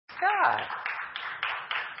God.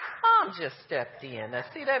 Mom just stepped in. Now,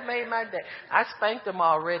 see, that made my day. I spanked them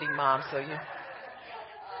already, Mom, so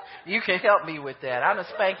you can help me with that. I done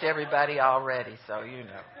spanked everybody already, so you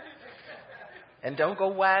know. And don't go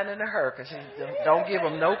whining to her, because don't give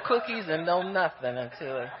them no cookies and no nothing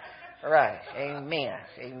until... Right. Amen.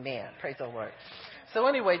 Amen. Praise the Lord. So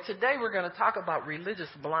anyway, today we're going to talk about religious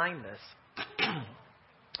blindness.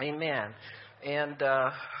 Amen. And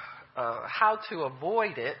how to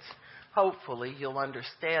avoid it. Hopefully you'll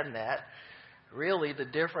understand that. Really, the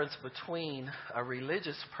difference between a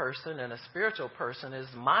religious person and a spiritual person is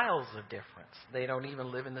miles of difference. They don't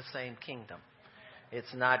even live in the same kingdom.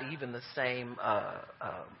 It's not even the same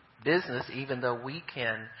business, even though we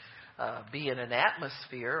can be in an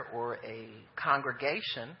atmosphere or a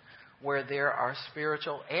congregation where there are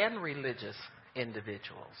spiritual and religious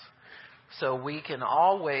individuals. So we can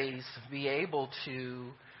always be able to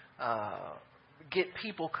get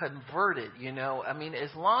people converted, you know. I mean, as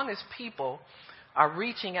long as people are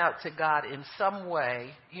reaching out to God in some way,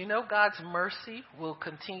 you know, God's mercy will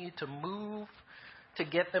continue to move to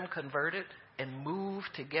get them converted and move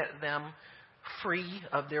to get them free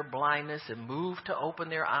of their blindness and move to open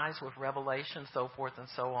their eyes with revelation, so forth and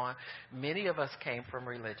so on. Many of us came from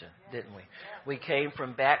religion, didn't we? We came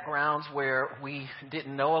from backgrounds where we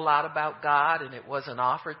didn't know a lot about God and it wasn't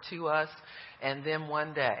offered to us. And then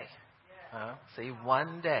one day,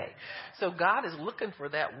 one day. So God is looking for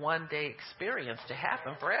that one day experience to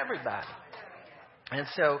happen for everybody. And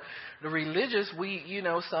so the religious,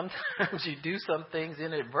 sometimes you do some things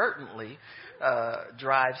inadvertently,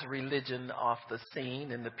 drives religion off the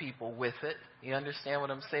scene and the people with it. You understand what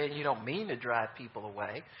I'm saying? You don't mean to drive people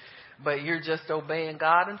away, but you're just obeying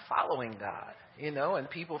God and following God, and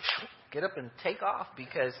people get up and take off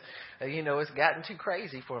because, it's gotten too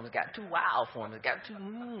crazy for them. It's gotten too wild for them. It's gotten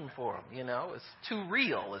too for them, It's too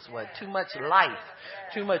real is what, too much life,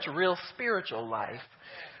 too much real spiritual life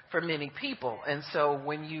for many people. And so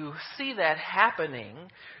when you see that happening,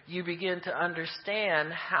 you begin to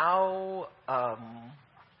understand how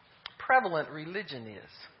prevalent religion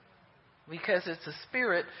is. Because it's a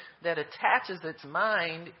spirit that attaches its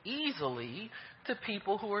mind easily to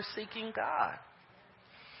people who are seeking God.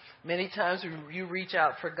 Many times you reach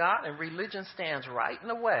out for God and religion stands right in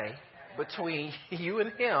the way between you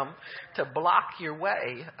and him to block your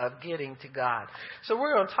way of getting to God. So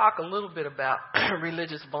we're going to talk a little bit about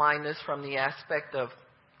religious blindness from the aspect of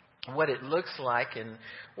what it looks like and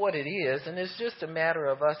what it is. And it's just a matter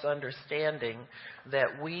of us understanding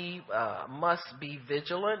that we must be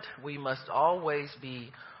vigilant. We must always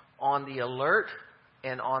be on the alert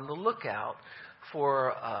and on the lookout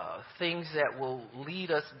for things that will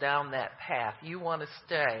lead us down that path. You want to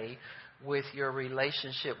stay with your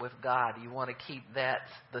relationship with God. You want to keep that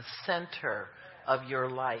the center of your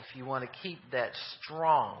life. You want to keep that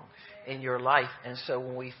strong in your life. And so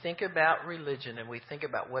when we think about religion and we think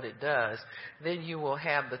about what it does, then you will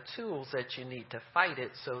have the tools that you need to fight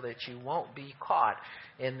it so that you won't be caught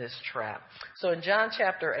in this trap. So in John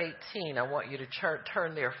chapter 18, I want you to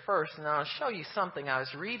turn there first, and I'll show you something I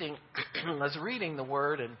was reading. I was reading the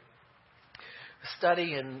Word and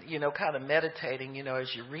study and, kind of meditating,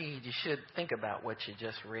 as you read, you should think about what you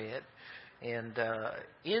just read. And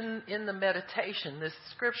in the meditation, this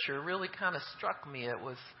scripture really kind of struck me. It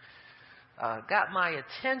was got my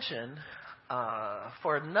attention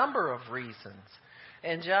for a number of reasons.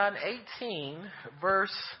 In John 18,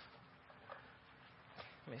 verse,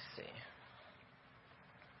 let me see,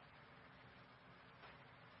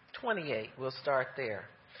 28, we'll start there.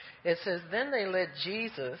 It says, "Then they led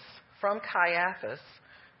Jesus from Caiaphas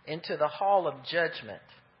into the hall of judgment,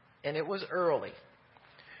 and it was early.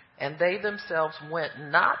 And they themselves went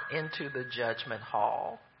not into the judgment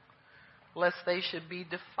hall, lest they should be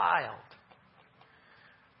defiled,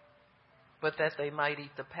 but that they might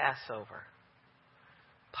eat the Passover.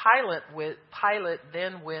 Pilate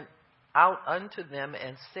then went out unto them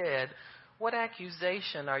and said, What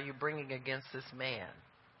accusation are you bringing against this man?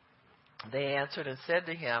 They answered and said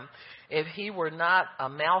to him, If he were not a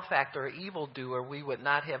malefactor or evildoer, we would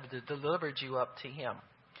not have delivered you up to him.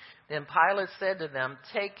 Then Pilate said to them,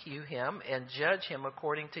 Take you him and judge him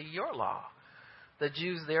according to your law. The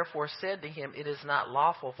Jews therefore said to him, It is not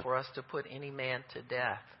lawful for us to put any man to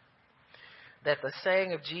death, that the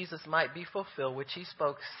saying of Jesus might be fulfilled, which he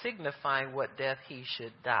spoke, signifying what death he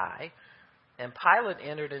should die. And Pilate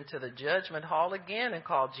entered into the judgment hall again and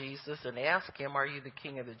called Jesus and asked him, Are you the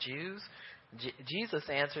king of the Jews? Jesus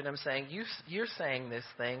answered him, saying, You're saying this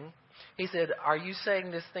thing. He said, Are you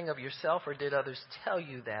saying this thing of yourself, or did others tell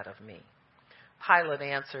you that of me? Pilate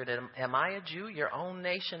answered, Am I a Jew? Your own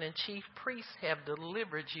nation and chief priests have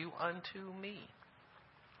delivered you unto me.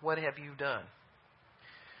 What have you done?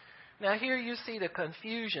 Now here you see the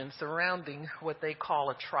confusion surrounding what they call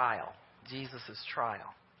a trial, Jesus'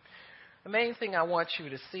 trial. The main thing I want you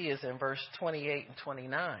to see is in verse 28 and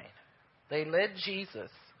 29. They led Jesus.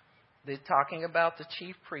 They're talking about the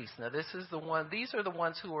chief priests. Now these are the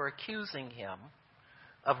ones who are accusing him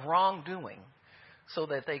of wrongdoing so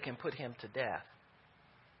that they can put him to death.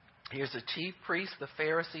 Here's the chief priests, the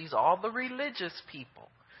Pharisees, all the religious people,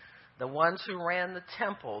 the ones who ran the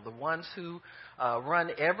temple, the ones who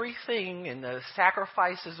run everything and the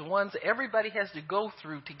sacrifices, the ones everybody has to go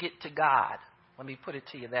through to get to God. Let me put it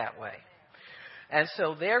to you that way. And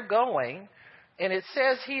so they're going, and it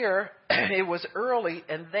says here, it was early,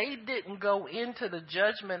 and they didn't go into the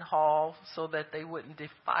judgment hall so that they wouldn't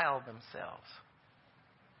defile themselves,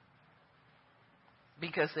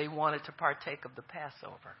 because they wanted to partake of the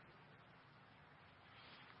Passover.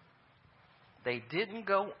 They didn't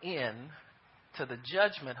go in to the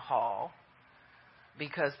judgment hall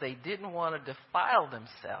because they didn't want to defile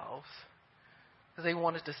themselves, because they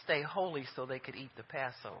wanted to stay holy so they could eat the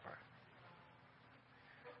Passover.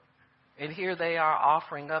 And here they are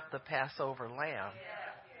offering up the Passover lamb.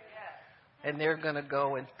 And they're going to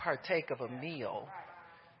go and partake of a meal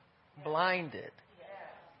blinded.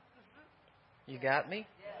 You got me?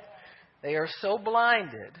 They are so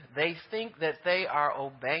blinded, they think that they are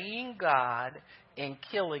obeying God in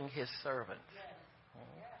killing his servants.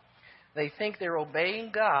 They think they're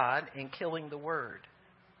obeying God in killing the word.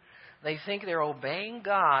 They think they're obeying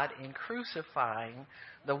God in crucifying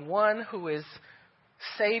the one who is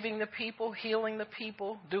saving the people, healing the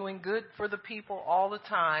people, doing good for the people all the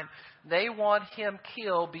time. They want him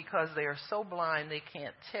killed because they are so blind they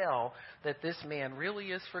can't tell that this man really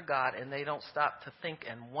is for God, and they don't stop to think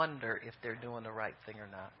and wonder if they're doing the right thing or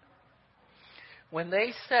not. When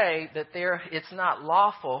they say that it's not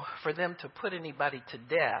lawful for them to put anybody to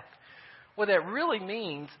death, what that really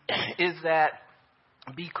means is that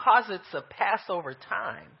because it's a Passover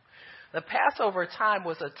time, the Passover time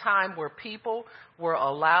was a time where people were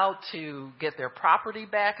allowed to get their property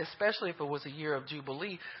back, especially if it was a year of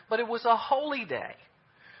Jubilee. But it was a holy day.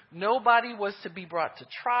 Nobody was to be brought to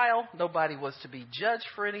trial. Nobody was to be judged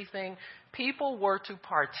for anything. People were to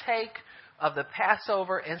partake of the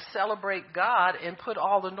Passover and celebrate God and put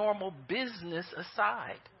all the normal business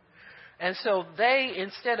aside. And so they,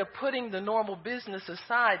 instead of putting the normal business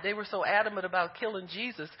aside, they were so adamant about killing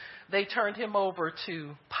Jesus, they turned him over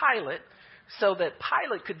to Pilate so that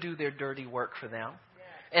Pilate could do their dirty work for them.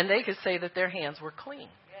 And they could say that their hands were clean.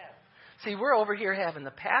 See, we're over here having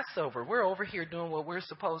the Passover. We're over here doing what we're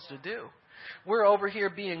supposed to do. We're over here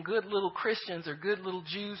being good little Christians or good little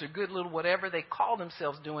Jews or good little whatever they call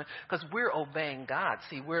themselves doing, because we're obeying God.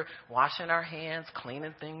 See, we're washing our hands,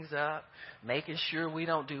 cleaning things up, making sure we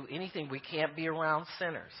don't do anything. We can't be around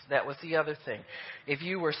sinners. That was the other thing. If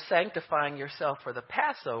you were sanctifying yourself for the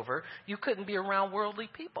Passover, you couldn't be around worldly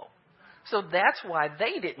people. So that's why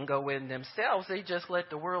they didn't go in themselves. They just let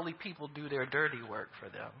the worldly people do their dirty work for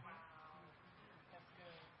them.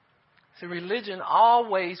 So religion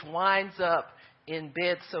always winds up in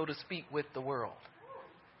bed, so to speak, with the world.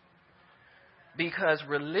 Because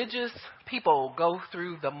religious people go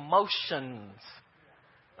through the motions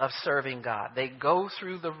of serving God. They go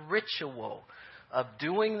through the ritual of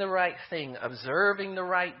doing the right thing, observing the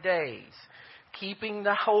right days, keeping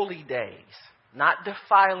the holy days, not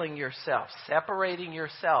defiling yourself, separating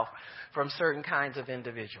yourself from certain kinds of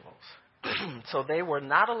individuals. So they were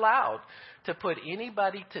not allowed to put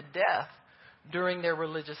anybody to death during their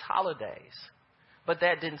religious holidays. But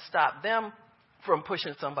that didn't stop them from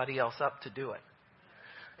pushing somebody else up to do it.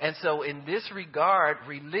 And so in this regard,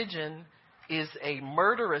 religion is a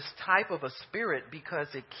murderous type of a spirit because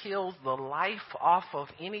it kills the life off of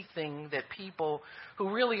anything that people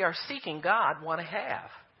who really are seeking God want to have.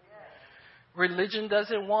 Religion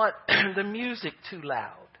doesn't want the music too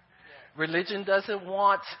loud. Religion doesn't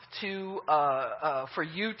want to for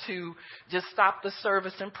you to just stop the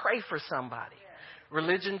service and pray for somebody.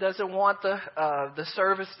 Religion doesn't want the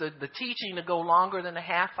service, the teaching to go longer than a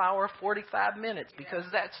half hour, 45 minutes, because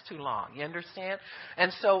that's too long. You understand?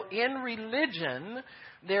 And so in religion,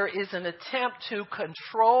 there is an attempt to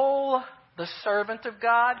control the servant of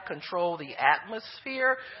God, control the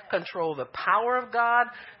atmosphere, control the power of God,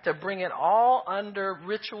 to bring it all under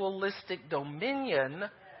ritualistic dominion,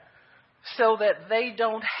 so that they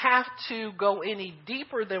don't have to go any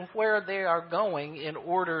deeper than where they are going in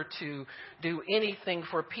order to do anything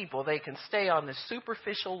for people. They can stay on the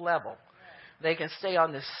superficial level. They can stay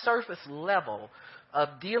on the surface level of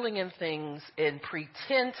dealing in things and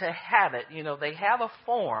pretend to have it. You know, they have a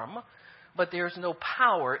form, but there's no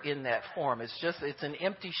power in that form. It's an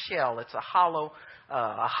empty shell. It's a hollow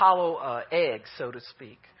egg, so to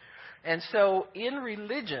speak. And so in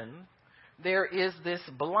religion, there is this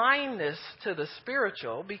blindness to the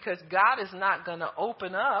spiritual because God is not going to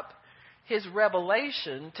open up his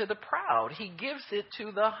revelation to the proud. He gives it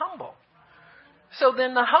to the humble. So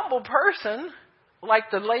then the humble person, like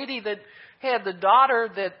the lady that had the daughter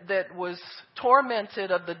that was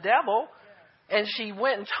tormented of the devil, and she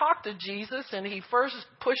went and talked to Jesus, and he first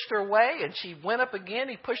pushed her away, and she went up again,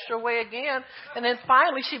 he pushed her away again, and then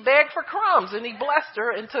finally she begged for crumbs, and he blessed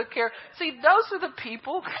her and took care. See, those are the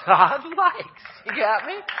people God likes. You got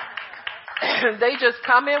me? They just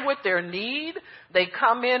come in with their need. They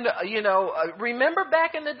come in, remember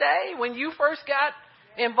back in the day when you first got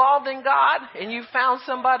involved in God and you found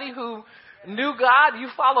somebody who knew God, you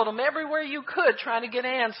followed them everywhere you could, trying to get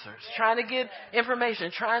answers, trying to get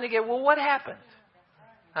information, what happened?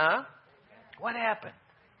 Huh? What happened?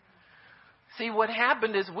 See, what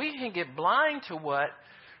happened is we can get blind to what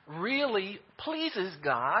really pleases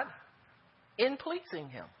God in pleasing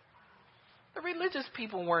him. The religious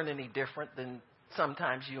people weren't any different than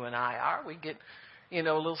sometimes you and I are. We get, a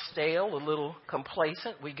little stale, a little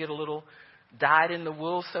complacent. We get a little dyed in the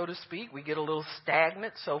wool, so to speak. We get a little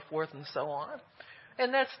stagnant, so forth and so on.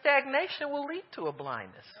 And that stagnation will lead to a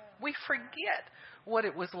blindness. We forget what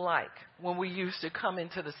it was like when we used to come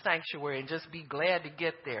into the sanctuary and just be glad to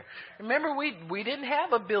get there. Remember, we didn't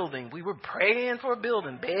have a building. We were praying for a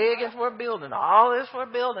building, begging for a building, all this for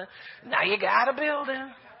a building. Now you got a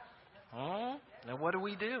building. Now what do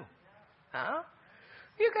we do? Huh?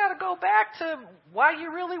 You got to go back to why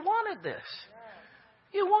you really wanted this.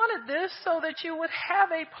 You wanted this so that you would have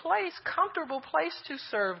a place, comfortable place to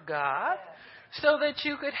serve God, so that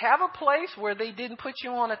you could have a place where they didn't put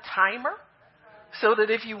you on a timer, so that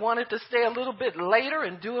if you wanted to stay a little bit later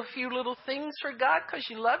and do a few little things for God because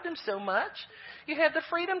you loved him so much, you had the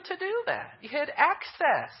freedom to do that. You had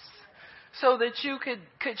access so that you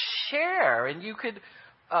could share and you could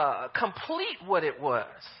complete what it was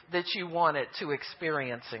that you wanted to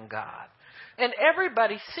experience in God. And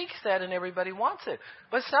everybody seeks that and everybody wants it.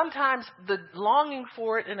 But sometimes the longing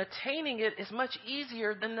for it and attaining it is much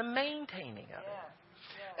easier than the maintaining of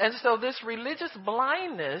it. And so this religious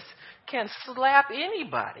blindness can slap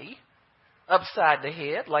anybody upside the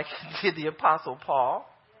head, like did the Apostle Paul,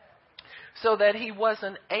 so that he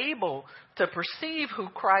wasn't able to perceive who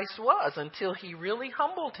Christ was until he really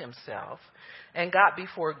humbled himself and got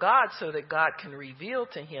before God so that God can reveal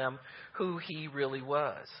to him who he really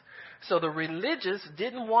was. So the religious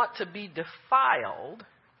didn't want to be defiled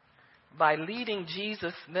by leading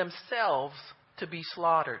Jesus themselves to be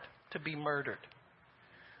slaughtered, to be murdered.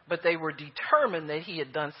 But they were determined that he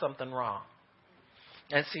had done something wrong.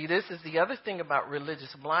 And see, this is the other thing about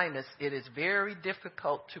religious blindness. It is very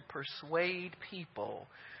difficult to persuade people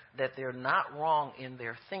that they're not wrong in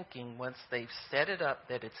their thinking once they've set it up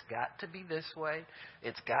that it's got to be this way,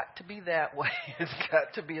 it's got to be that way, it's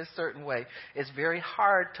got to be a certain way. It's very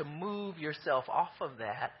hard to move yourself off of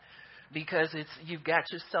that because you've got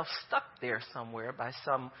yourself stuck there somewhere by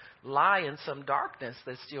some lie and some darkness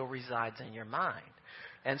that still resides in your mind.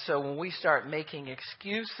 And so when we start making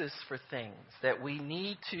excuses for things that we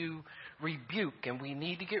need to rebuke and we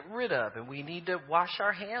need to get rid of and we need to wash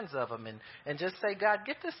our hands of them and just say, God,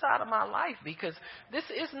 get this out of my life because this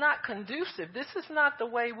is not conducive. This is not the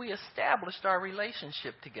way we established our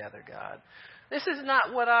relationship together, God. This is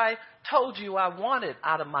not what I told you I wanted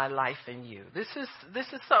out of my life in you. This is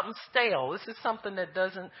something stale. This is something that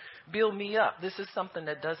doesn't build me up. This is something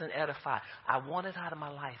that doesn't edify. I want it out of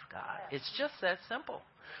my life, God. It's just that simple.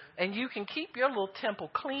 And you can keep your little temple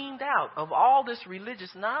cleaned out of all this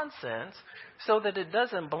religious nonsense so that it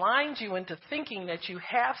doesn't blind you into thinking that you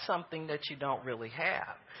have something that you don't really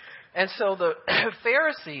have. And so the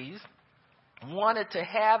Pharisees wanted to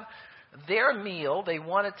have their meal. They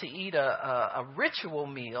wanted to eat a ritual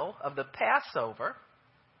meal of the Passover,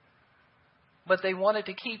 but they wanted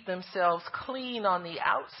to keep themselves clean on the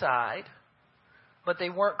outside, but they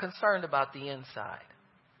weren't concerned about the inside.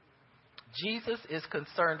 Jesus is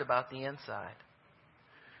concerned about the inside.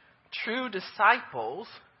 True disciples,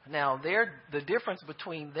 now the difference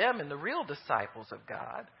between them and the real disciples of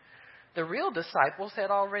God, the real disciples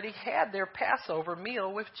had already had their Passover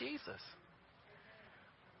meal with Jesus.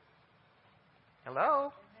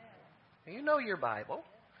 Hello? You know your Bible.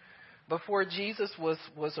 Before Jesus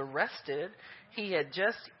was arrested, he had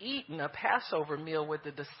just eaten a Passover meal with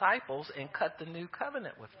the disciples and cut the new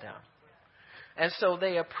covenant with them. And so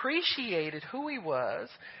they appreciated who he was.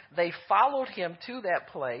 They followed him to that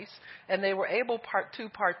place, and they were able to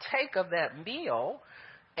partake of that meal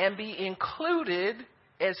and be included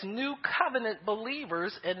as new covenant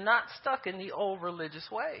believers and not stuck in the old religious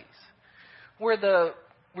ways. Where the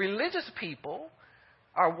religious people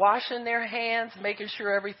are washing their hands, making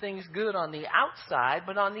sure everything's good on the outside,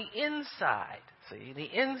 but on the inside, see, the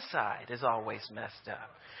inside is always messed up.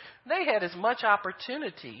 They had as much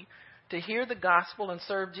opportunity to hear the gospel and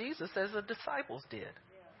serve Jesus as the disciples did.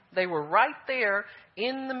 They were right there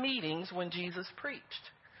in the meetings when Jesus preached.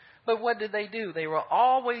 But what did they do? They were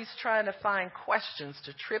always trying to find questions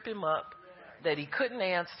to trip him up that he couldn't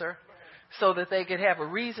answer so that they could have a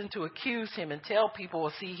reason to accuse him and tell people,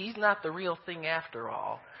 well, see, he's not the real thing after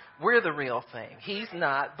all. We're the real thing. He's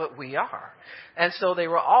not, but we are. And so they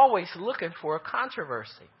were always looking for a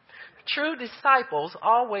controversy. True disciples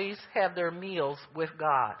always have their meals with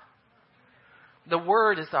God. The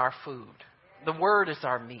Word is our food. The Word is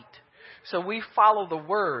our meat. So we follow the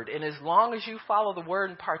Word. And as long as you follow the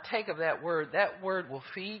Word and partake of that Word will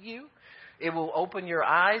feed you. It will open your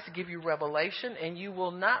eyes, give you revelation, and you will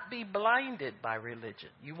not be blinded by religion.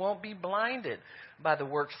 You won't be blinded by the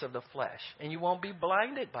works of the flesh. And you won't be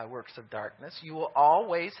blinded by works of darkness. You will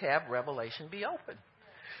always have revelation be open.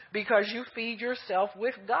 Because you feed yourself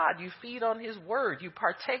with God. You feed on His Word. You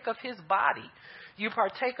partake of His body. You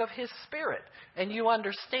partake of His Spirit. And you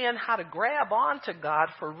understand how to grab onto God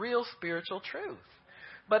for real spiritual truth.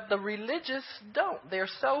 But the religious don't. They're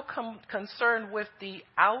so concerned with the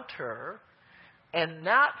outer and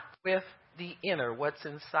not with the inner, what's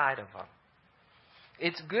inside of them.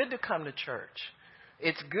 It's good to come to church.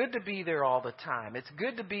 It's good to be there all the time. It's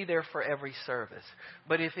good to be there for every service.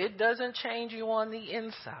 But if it doesn't change you on the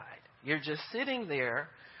inside, you're just sitting there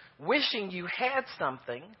wishing you had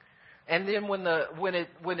something, and then when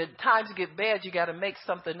times get bad, you got to make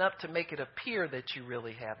something up to make it appear that you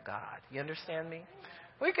really have God. You understand me?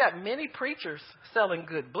 We've got many preachers selling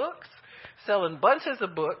good books, selling bunches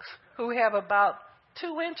of books who have about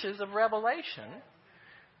 2 inches of revelation.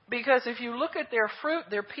 Because if you look at their fruit,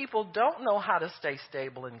 their people don't know how to stay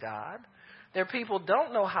stable in God. Their people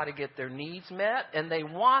don't know how to get their needs met. And they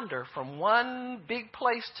wander from one big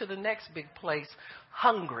place to the next big place,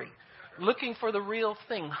 hungry, looking for the real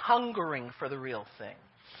thing, hungering for the real thing.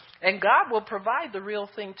 And God will provide the real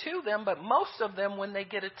thing to them, but most of them, when they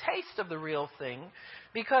get a taste of the real thing,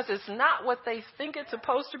 because it's not what they think it's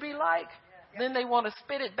supposed to be like, then they want to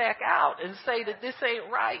spit it back out and say that this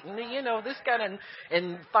ain't right, and this kind of,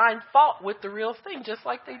 and find fault with the real thing, just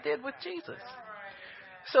like they did with Jesus.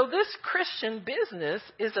 So this Christian business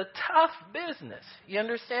is a tough business. You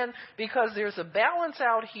understand? Because there's a balance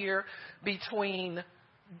out here between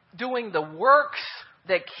doing the works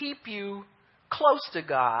that keep you close to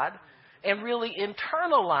God and really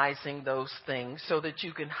internalizing those things so that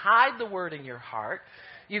you can hide the Word in your heart.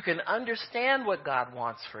 You can understand what God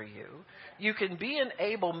wants for you. You can be an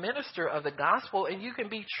able minister of the gospel, and you can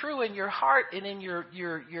be true in your heart and in your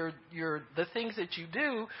the things that you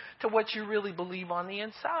do to what you really believe on the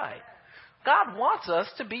inside. God wants us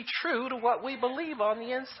to be true to what we believe on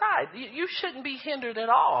the inside. You shouldn't be hindered at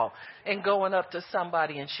all in going up to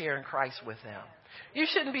somebody and sharing Christ with them. You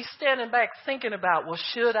shouldn't be standing back thinking about, well,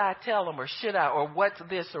 should I tell them, or should I, or what's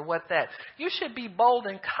this or what that. You should be bold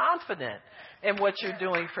and confident in what you're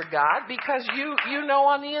doing for God, because you know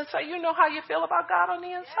on the inside, you know how you feel about God on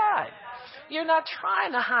the inside. You're not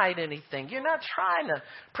trying to hide anything. You're not trying to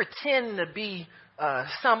pretend to be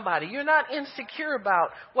somebody. You're not insecure about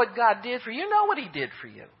what God did for you. You know what He did for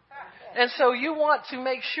you. And so you want to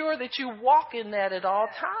make sure that you walk in that at all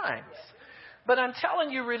times. But I'm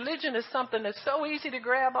telling you, religion is something that's so easy to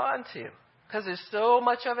grab onto because there's so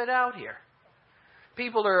much of it out here.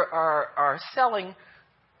 People are selling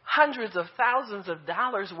hundreds of thousands of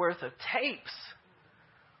dollars worth of tapes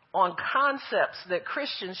on concepts that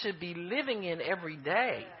Christians should be living in every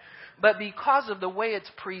day. But because of the way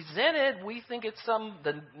it's presented, we think it's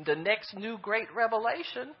the next new great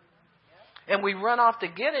revelation. And we run off to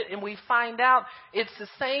get it, and we find out it's the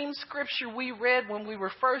same scripture we read when we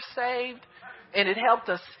were first saved, and it helped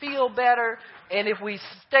us feel better. And if we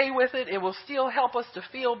stay with it, it will still help us to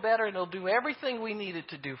feel better, and it'll do everything we need it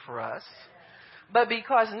to do for us. But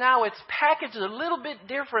because now it's packaged a little bit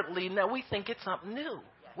differently, now we think it's something new.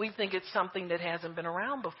 We think it's something that hasn't been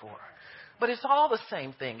around before. But it's all the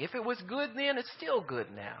same thing. If it was good then, it's still good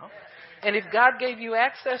now. And if God gave you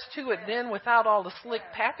access to it then without all the slick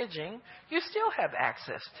packaging, you still have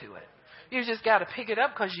access to it. You just got to pick it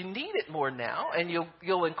up because you need it more now, and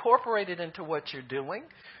you'll incorporate it into what you're doing,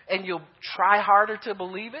 and you'll try harder to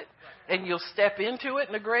believe it, and you'll step into it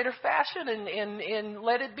in a greater fashion and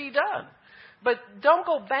let it be done. But don't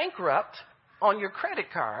go bankrupt on your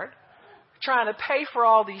credit card trying to pay for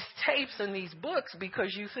all these tapes and these books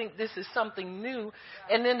because you think this is something new.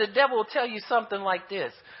 And then the devil will tell you something like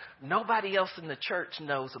this. Nobody else in the church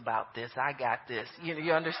knows about this. I got this.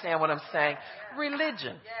 You understand what I'm saying?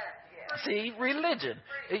 Religion. See, religion.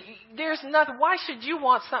 There's nothing. Why should you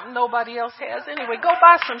want something nobody else has anyway? Go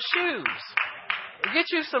buy some shoes. Get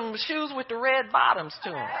you some shoes with the red bottoms to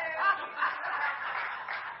them.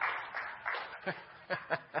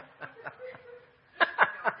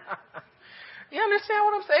 You understand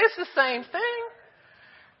what I'm saying? It's the same thing.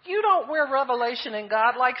 You don't wear revelation in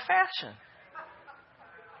God like fashion.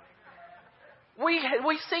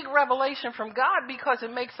 We seek revelation from God because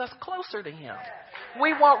it makes us closer to Him.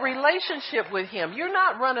 We want relationship with Him. You're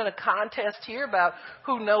not running a contest here about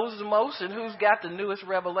who knows the most and who's got the newest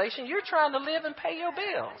revelation. You're trying to live and pay your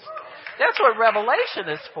bills. That's what revelation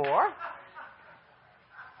is for.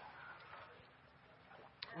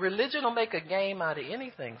 Religion will make a game out of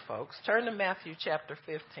anything, folks. Turn to Matthew chapter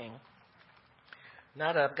 15.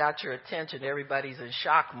 Now that I've got your attention, everybody's in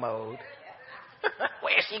shock mode.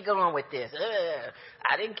 Where's she going with this?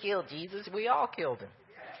 I didn't kill Jesus. We all killed him.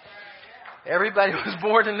 Everybody was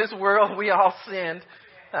born in this world. We all sinned.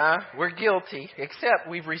 We're guilty, except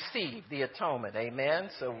we've received the atonement. Amen?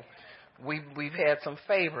 So we've had some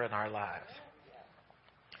favor in our lives.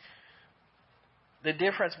 The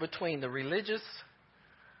difference between the religious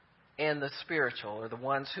and the spiritual, or the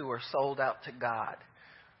ones who are sold out to God,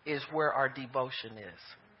 is where our devotion is.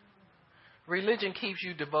 Religion keeps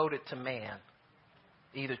you devoted to man,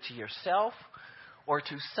 either to yourself or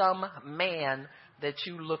to some man that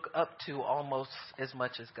you look up to almost as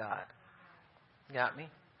much as God. Got me?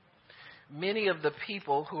 Many of the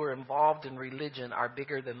people who are involved in religion are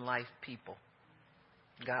bigger than life people.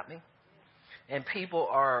 Got me? And people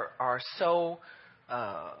are so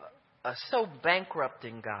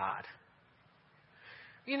bankrupting God.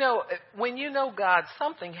 You know, when you know God,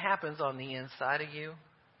 something happens on the inside of you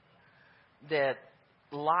that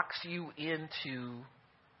locks you into,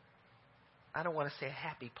 I don't want to say a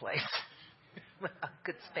happy place, a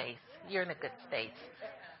good space. You're in a good space.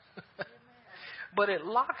 But it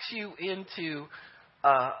locks you into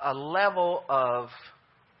a level of,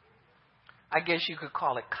 I guess you could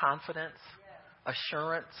call it confidence,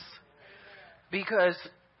 assurance. Because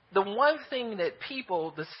the one thing that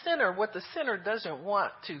people, what the sinner doesn't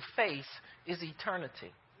want to face is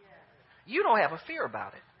eternity. You don't have a fear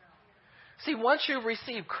about it. See, once you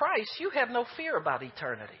receive Christ, you have no fear about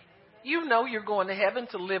eternity. You know you're going to heaven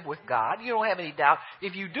to live with God. You don't have any doubt.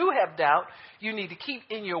 If you do have doubt, you need to keep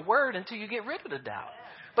in your word until you get rid of the doubt.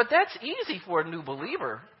 But that's easy for a new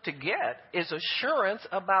believer to get, is assurance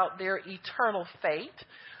about their eternal fate,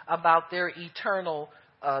 about their eternal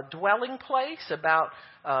dwelling place, about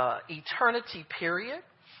eternity period.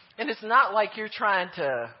 And it's not like you're trying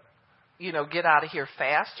to, get out of here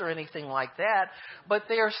fast or anything like that. But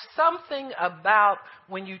there's something about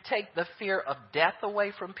when you take the fear of death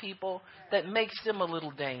away from people that makes them a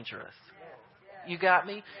little dangerous. You got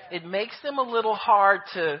me? It makes them a little hard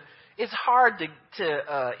it's hard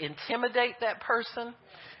to intimidate that person.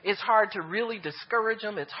 It's hard to really discourage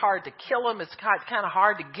them. It's hard to kill them. It's kind of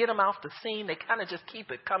hard to get them off the scene. They kind of just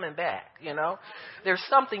keep it coming back, There's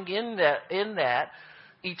something in that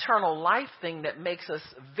eternal life thing that makes us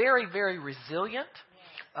very, very resilient,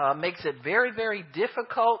 makes it very, very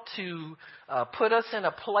difficult to put us in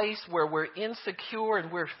a place where we're insecure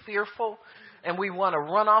and we're fearful and we want to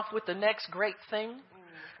run off with the next great thing.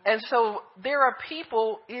 And so there are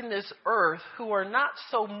people in this earth who are not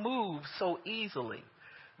so moved so easily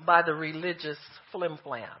by the religious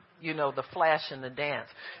flim-flam, the flash and the dance.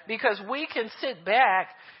 Because we can sit back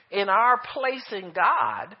in our place in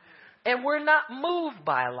God and we're not moved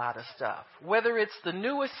by a lot of stuff. Whether it's the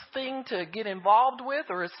newest thing to get involved with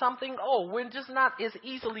or it's something, we're just not as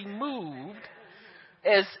easily moved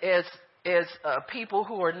as people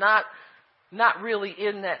who are not really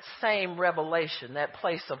in that same revelation, that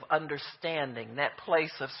place of understanding, that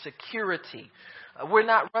place of security. We're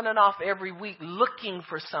not running off every week looking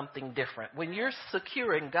for something different. When you're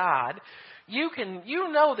secure in God, you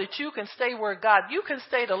know that you can stay you can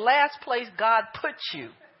stay the last place God put you.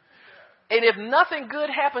 And if nothing good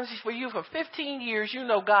happens for you for 15 years, you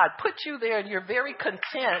know God put you there and you're very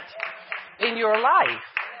content in your life.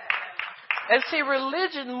 And see,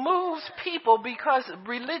 religion moves people because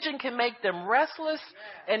religion can make them restless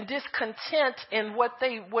and discontent in what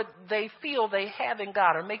they feel they have in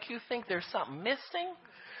God, or make you think there's something missing,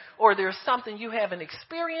 or there's something you haven't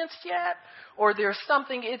experienced yet, or there's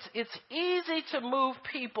something, it's easy to move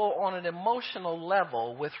people on an emotional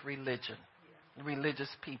level with religion, religious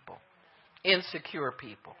people, insecure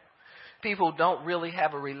people. People who don't really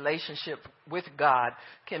have a relationship with God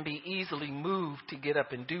can be easily moved to get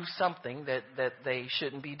up and do something that they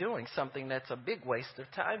shouldn't be doing, something that's a big waste of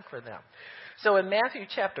time for them. So in Matthew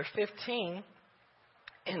chapter 15,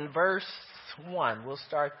 in verse 1, we'll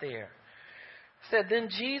start there. It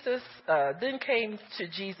said, then came to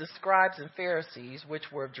Jesus scribes and Pharisees, which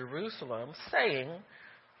were of Jerusalem, saying,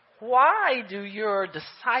 why do your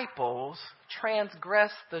disciples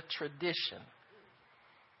transgress the tradition?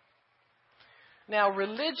 Now,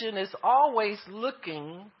 religion is always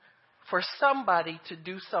looking for somebody to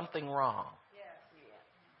do something wrong.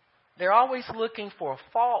 They're always looking for a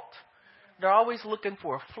fault. They're always looking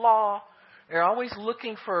for a flaw. They're always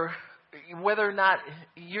looking for whether or not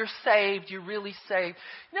you're saved, you're really saved.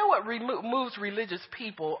 You know what moves religious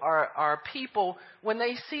people are people, when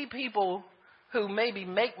they see people who maybe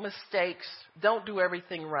make mistakes, don't do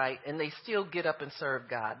everything right, and they still get up and serve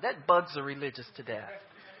God. That bugs the religious to death.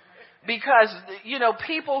 Because, you know,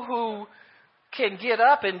 people who can get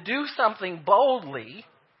up and do something boldly,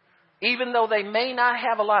 even though they may not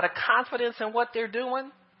have a lot of confidence in what they're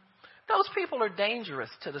doing, those people are dangerous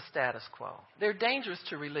to the status quo. They're dangerous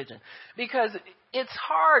to religion. Because it's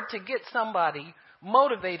hard to get somebody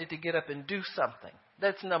motivated to get up and do something.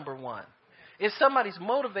 That's number one. If somebody's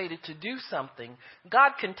motivated to do something,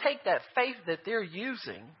 God can take that faith that they're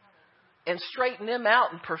using and straighten them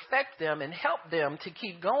out and perfect them and help them to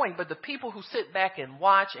keep going. But the people who sit back and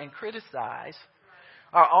watch and criticize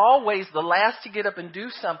are always the last to get up and do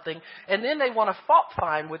something. And then they want to fault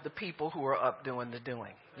find with the people who are up doing the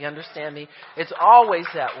doing. You understand me? It's always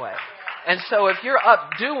that way. And so if you're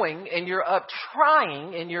up doing and you're up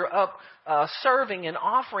trying and you're up serving and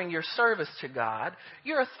offering your service to God,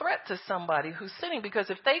 you're a threat to somebody who's sitting.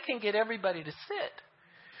 Because if they can get everybody to sit,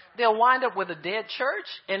 they'll wind up with a dead church.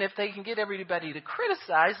 And if they can get everybody to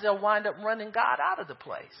criticize, they'll wind up running God out of the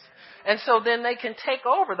place. And so then they can take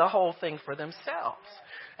over the whole thing for themselves.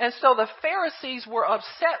 And so the Pharisees were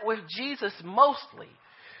upset with Jesus mostly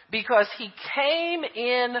because he came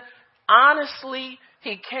in honestly.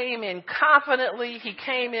 He came in confidently. He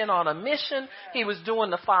came in on a mission. He was doing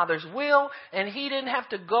the Father's will, and he didn't have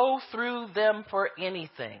to go through them for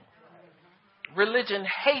anything. Religion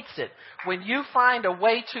hates it when you find a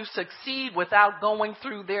way to succeed without going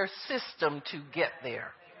through their system to get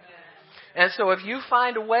there. And so if you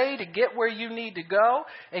find a way to get where you need to go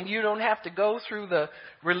and you don't have to go through the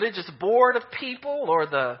religious board of people or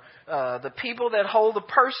the people that hold the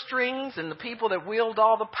purse strings and the people that wield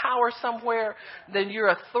all the power somewhere, then you're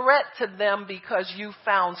a threat to them because you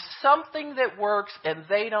found something that works and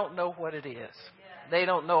they don't know what it is. They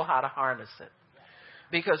don't know how to harness it.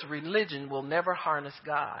 Because religion will never harness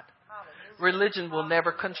God. Religion will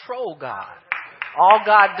never control God. All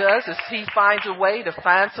God does is he finds a way to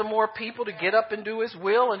find some more people to get up and do his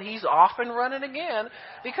will, and he's off and running again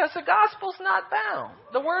because the gospel's not bound.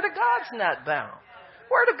 The word of God's not bound.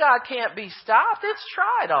 Word of God can't be stopped. It's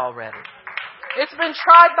tried already. It's been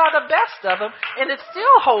tried by the best of them, and it's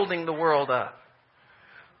still holding the world up.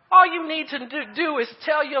 All you need to do is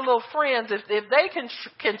tell your little friends, if they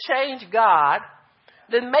can change God,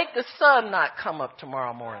 then make the sun not come up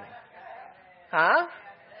tomorrow morning. Huh?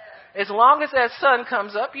 As long as that sun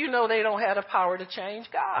comes up, you know they don't have the power to change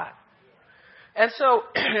God. And so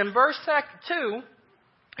in verse 2,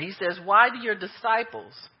 he says, why do your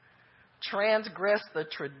disciples transgress the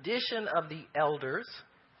tradition of the elders?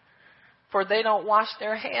 For they don't wash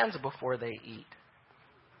their hands before they eat.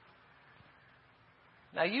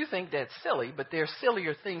 Now you think that's silly, but there's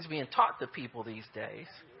sillier things being taught to people these days.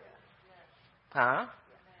 Huh?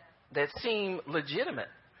 That seem legitimate.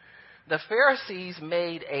 The Pharisees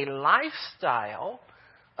made a lifestyle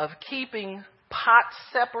of keeping pots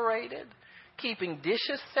separated, keeping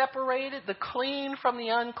dishes separated. The clean from the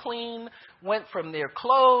unclean went from their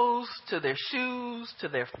clothes to their shoes to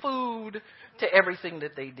their food to everything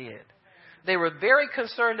that they did. They were very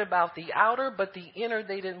concerned about the outer, but the inner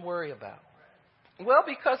they didn't worry about. Well,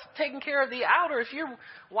 because taking care of the outer, if you're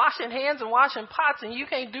washing hands and washing pots and you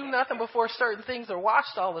can't do nothing before certain things are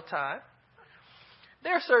washed all the time,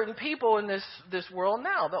 there are certain people in this world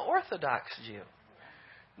now, the Orthodox Jew.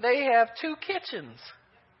 They have 2 kitchens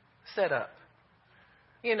set up.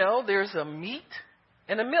 You know, there's a meat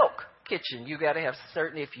and a milk kitchen. You got to have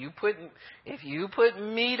certain. If you put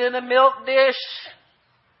meat in a milk dish,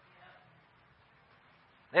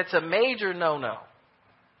 that's a major no-no.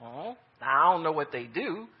 I don't know what they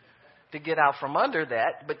do. to get out from under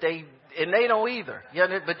that, but they don't either.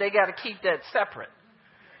 But they got to keep that separate.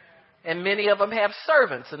 And many of them have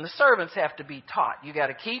servants, and the servants have to be taught. You got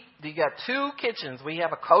 2 kitchens. We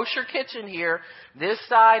have a kosher kitchen here. This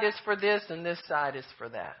side is for this, and this side is for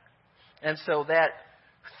that. And so that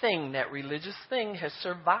religious thing has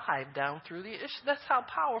survived down through the issue. That's how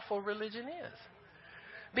powerful religion is.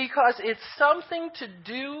 Because it's something to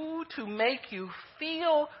do to make you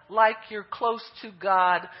feel like you're close to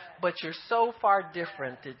God, but you're so far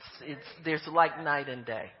different. There's like night and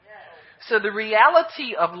day. So the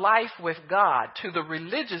reality of life with God to the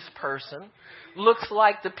religious person looks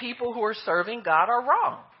like the people who are serving God are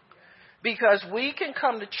wrong. Because we can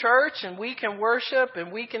come to church and we can worship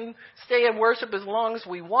and we can stay in worship as long as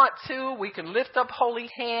we want to. We can lift up holy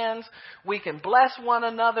hands. We can bless one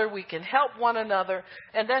another. We can help one another.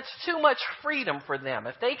 And that's too much freedom for them.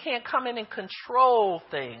 If they can't come in and control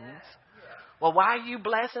things, well, why are you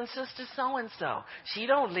blessing Sister So-and-so? She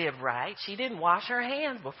don't live right. She didn't wash her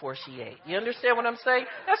hands before she ate. You understand what I'm saying?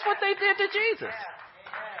 That's what they did to Jesus.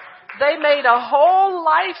 They made a whole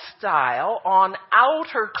lifestyle on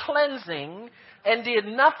outer cleansing and did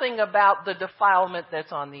nothing about the defilement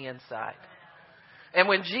that's on the inside. And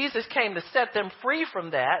when Jesus came to set them free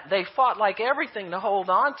from that, they fought like everything to hold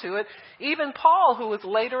on to it. Even Paul, who was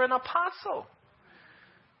later an apostle.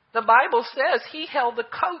 The Bible says he held the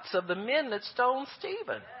coats of the men that stoned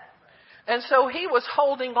Stephen. And so he was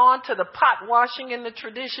holding on to the pot washing in the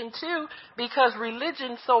tradition too, because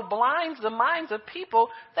religion so blinds the minds of people,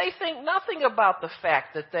 they think nothing about the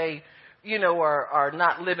fact that they, are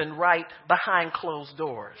not living right behind closed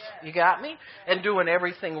doors. You got me? And doing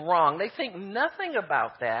everything wrong. They think nothing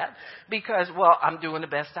about that because, I'm doing the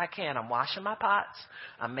best I can. I'm washing my pots.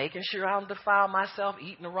 I'm making sure I don't defile myself,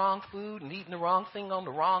 eating the wrong food and eating the wrong thing on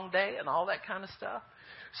the wrong day and all that kind of stuff.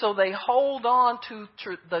 So they hold on to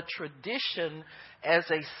the tradition as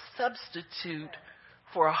a substitute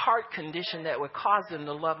for a heart condition that would cause them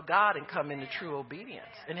to love God and come into true obedience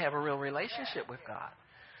and have a real relationship with God.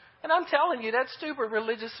 And I'm telling you, that stupid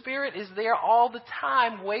religious spirit is there all the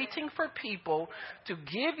time waiting for people to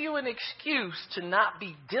give you an excuse to not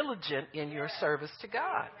be diligent in your service to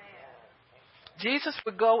God. Jesus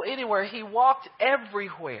would go anywhere. He walked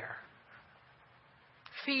everywhere,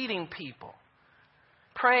 feeding people,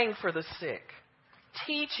 praying for the sick,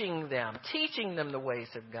 teaching them the ways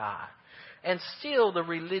of God. And still the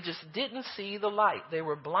religious didn't see the light. They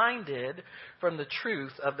were blinded from the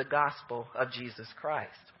truth of the gospel of Jesus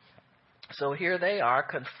Christ. So here they are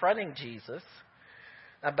confronting Jesus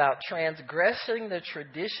about transgressing the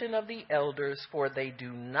tradition of the elders, for they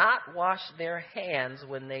do not wash their hands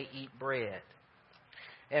when they eat bread.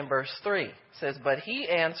 And verse 3 says, "But he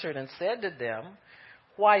answered and said to them,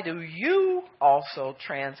 why do you also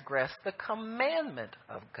transgress the commandment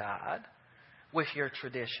of God with your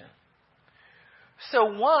tradition?" So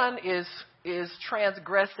one is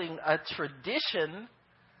transgressing a tradition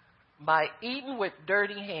by eating with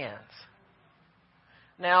dirty hands.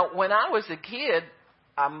 Now, when I was a kid,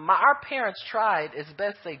 our parents tried as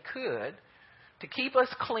best they could to keep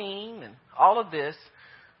us clean and all of this.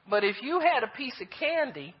 But if you had a piece of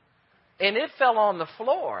candy and it fell on the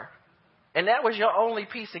floor, and that was your only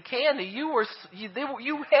piece of candy, you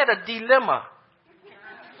had a dilemma.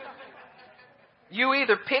 You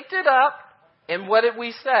either picked it up, and what did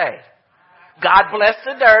we say? God bless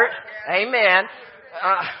the dirt. Amen.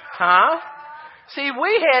 See,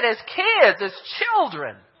 we had as kids, as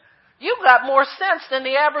children, you got more sense than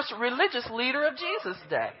the average religious leader of Jesus'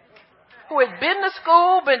 day, who had been to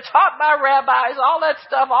school, been taught by rabbis, all that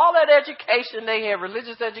stuff, all that education they had,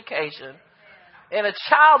 religious education. And a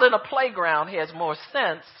child in a playground has more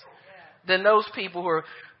sense than those people who are...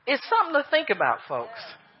 It's something to think about, folks.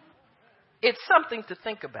 It's something to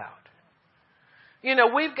think about.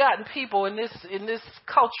 We've gotten people in this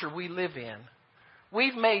culture we live in.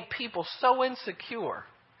 We've made people so insecure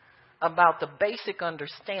about the basic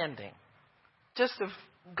understanding, just of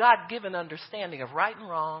God-given understanding of right and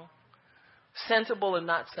wrong, sensible and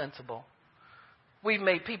not sensible. We've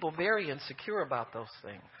made people very insecure about those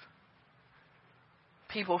things.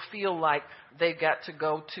 People feel like they've got to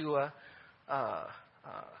go to a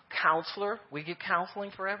counselor. We get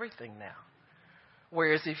counseling for everything now.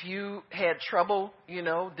 Whereas if you had trouble,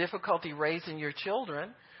 difficulty raising your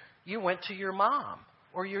children, you went to your mom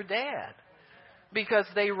or your dad because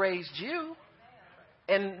they raised you.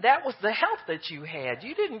 And that was the help that you had.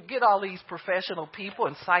 You didn't get all these professional people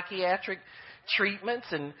and psychiatric treatments.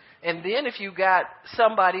 And then if you got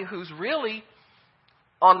somebody who's really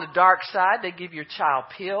on the dark side, they give your child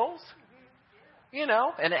pills,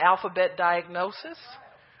 an alphabet diagnosis.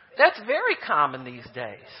 That's very common these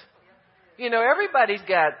days. Everybody's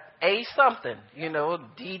got A something,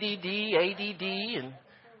 DDD, ADD, and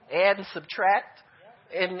add and subtract.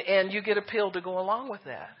 And you get a pill to go along with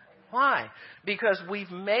that. Why? Because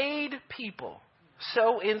we've made people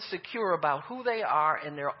so insecure about who they are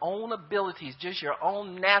and their own abilities, just your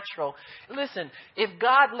own natural. Listen, if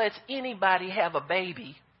God lets anybody have a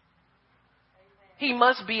baby, He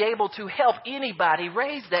must be able to help anybody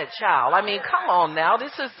raise that child. I mean, come on now.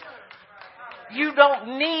 You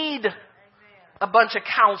don't need a bunch of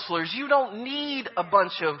counselors. You don't need a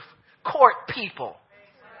bunch of court people.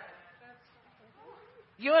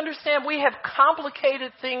 You understand? We have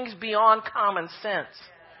complicated things beyond common sense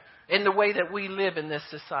in the way that we live in this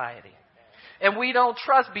society. And we don't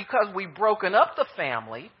trust, because we've broken up the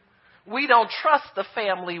family, we don't trust the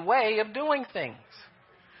family way of doing things.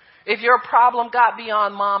 If your problem got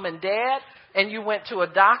beyond mom and dad and you went to a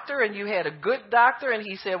doctor and you had a good doctor and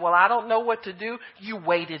he said, well, I don't know what to do, you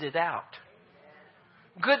waited it out.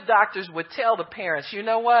 Good doctors would tell the parents, you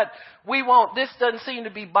know what, this doesn't seem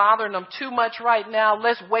to be bothering them too much right now,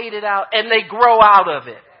 let's wait it out, and they grow out of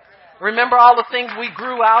it. Remember all the things we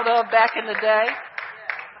grew out of back in the day?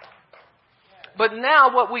 But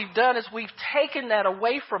now what we've done is we've taken that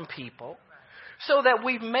away from people so that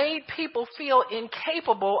we've made people feel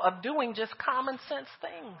incapable of doing just common sense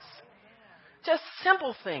things. Just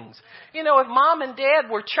simple things. If mom and dad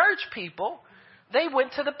were church people, they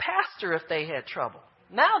went to the pastor if they had trouble.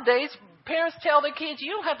 Nowadays, parents tell their kids,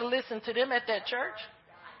 you don't have to listen to them at that church.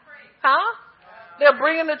 Huh? They'll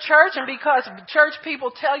bring them to church, and because church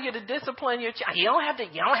people tell you to discipline your child, you don't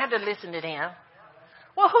have to listen to them.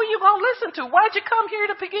 Well, who you going to listen to? Why'd you come here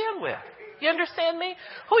to begin with? You understand me?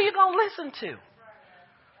 Who you going to listen to?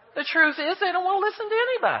 The truth is they don't want to listen to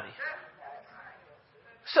anybody.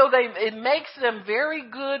 So it makes them very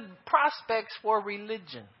good prospects for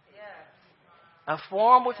religion. A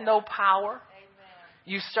form with no power.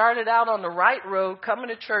 You started out on the right road, coming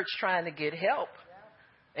to church trying to get help.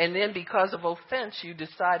 And then because of offense, you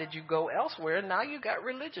decided you go elsewhere, and now you got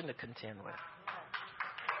religion to contend with.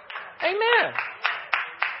 Amen.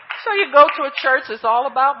 So you go to a church that's all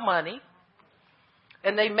about money,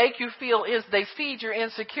 and they make you feel, they feed your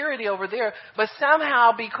insecurity over there, but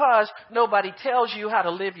somehow because nobody tells you how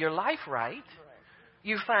to live your life right,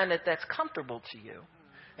 you find that that's comfortable to you.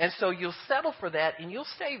 And so you'll settle for that, and you'll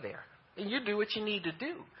stay there. And you do what you need to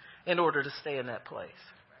do in order to stay in that place.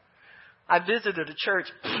 I visited a church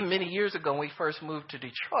many years ago when we first moved to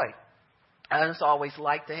Detroit. I just always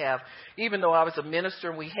liked to have, even though I was a minister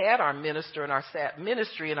and we had our ministry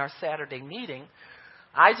in our Saturday meeting,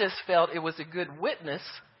 I just felt it was a good witness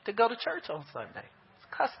to go to church on Sunday. It's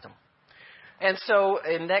custom.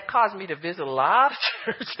 And that caused me to visit a lot of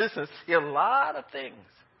churches and see a lot of things.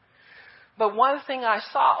 But one thing I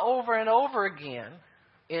saw over and over again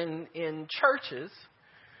in churches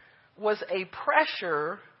was a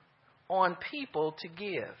pressure on people to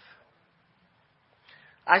give.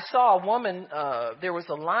 I saw a woman, there was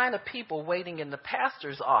a line of people waiting in the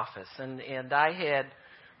pastor's office, and I had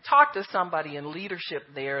talked to somebody in leadership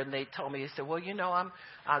there, and they told me, they said, well,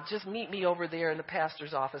 just meet me over there in the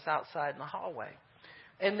pastor's office outside in the hallway.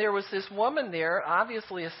 And there was this woman there,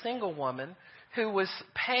 obviously a single woman, who was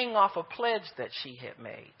paying off a pledge that she had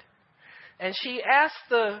made. And she asked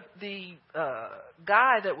the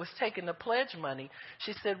guy that was taking the pledge money,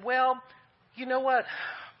 she said, well, you know what?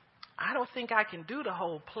 I don't think I can do the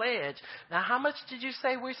whole pledge. Now, how much did you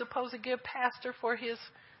say we're supposed to give Pastor for his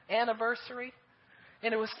anniversary?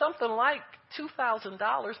 And it was something like $2,000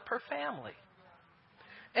 per family.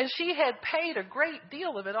 And she had paid a great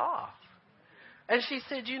deal of it off. And she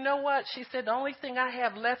said, you know what? She said, the only thing I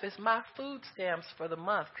have left is my food stamps for the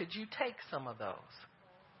month. Could you take some of those?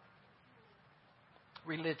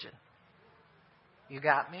 Religion. You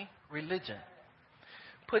got me? Religion.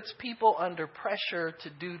 Puts people under pressure to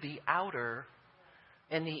do the outer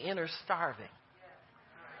and the inner starving.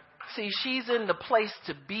 See, she's in the place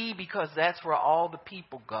to be because that's where all the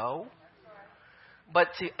people go. But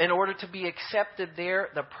in order to be accepted there,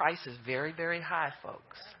 the price is very, very high,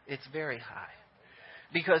 folks. It's very high.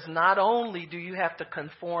 Because not only do you have to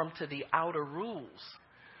conform to the outer rules,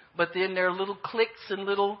 but then there are little cliques and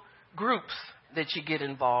little groups that you get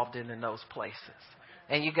involved in those places.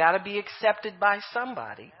 And you got to be accepted by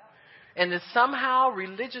somebody. And it's somehow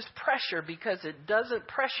religious pressure, because it doesn't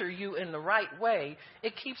pressure you in the right way,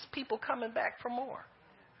 it keeps people coming back for more.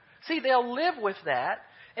 See, they'll live with that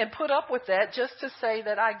and put up with that just to say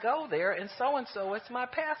that I go there and so it's my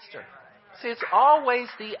pastor. See, it's always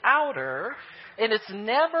the outer, and it's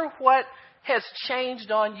never what has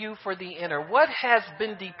changed on you for the inner. What has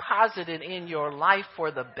been deposited in your life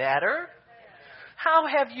for the better? How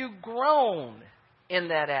have you grown in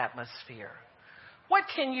that atmosphere? What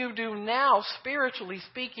can you do now, spiritually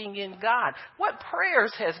speaking, in God? What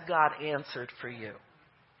prayers has God answered for you?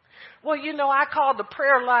 Well, I called the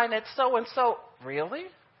prayer line at so-and-so. Really?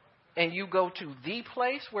 And you go to the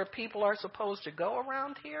place where people are supposed to go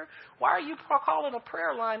around here? Why are you calling a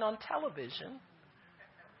prayer line on television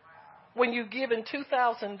when you've given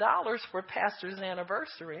 $2,000 for pastor's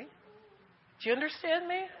anniversary? Do you understand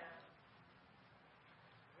me?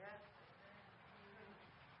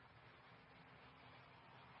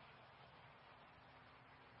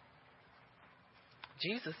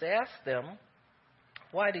 Jesus asked them,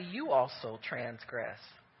 why do you also transgress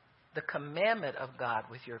the commandment of God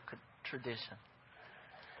with your tradition?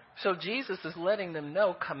 So Jesus is letting them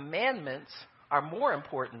know commandments are more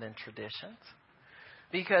important than traditions.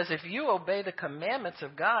 Because if you obey the commandments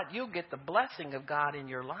of God, you'll get the blessing of God in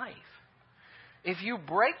your life. If you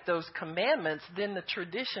break those commandments, then the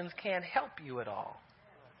traditions can't help you at all.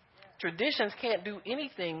 Traditions can't do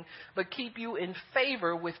anything but keep you in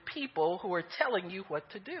favor with people who are telling you what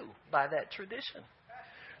to do by that tradition.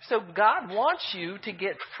 So God wants you to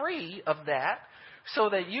get free of that so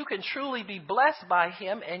that you can truly be blessed by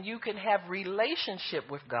Him and you can have relationship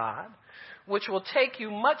with God, which will take you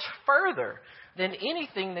much further than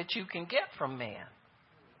anything that you can get from man.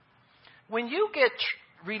 When you get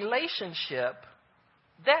relationship,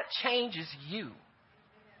 that changes you.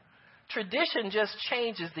 Tradition just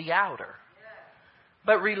changes the outer.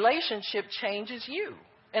 But relationship changes you.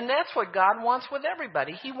 And that's what God wants with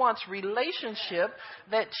everybody. He wants relationship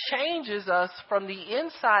that changes us from the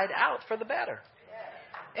inside out for the better.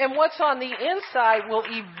 And what's on the inside will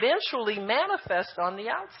eventually manifest on the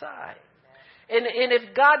outside. And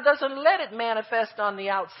if God doesn't let it manifest on the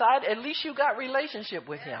outside, at least you got relationship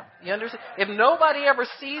with Him. You understand? If nobody ever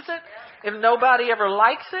sees it, if nobody ever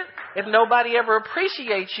likes it, if nobody ever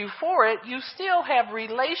appreciates you for it, you still have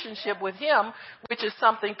relationship with Him, which is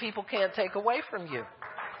something people can't take away from you.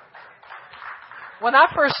 When I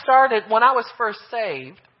was first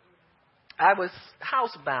saved, I was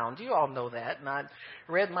housebound. You all know that. And I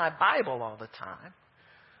read my Bible all the time.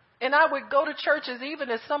 And I would go to churches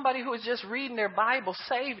even as somebody who was just reading their Bible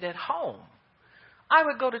saved at home. I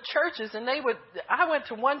would go to churches and I went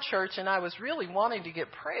to one church and I was really wanting to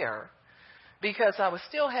get prayer because I was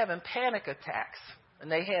still having panic attacks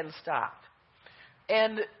and they hadn't stopped.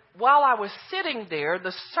 And while I was sitting there,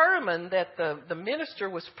 the sermon that the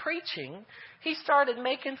minister was preaching, he started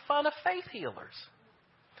making fun of faith healers.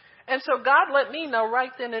 And so God let me know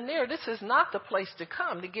right then and there, this is not the place to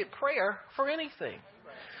come to get prayer for anything.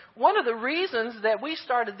 One of the reasons that we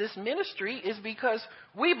started this ministry is because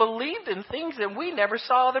we believed in things that we never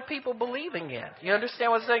saw other people believing in. You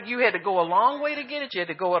understand what I'm saying? You had to go a long way to get it. You had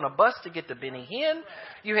to go on a bus to get to Benny Hinn.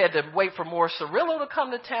 You had to wait for more Cirillo to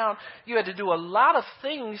come to town. You had to do a lot of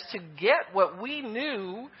things to get what we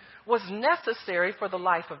knew was necessary for the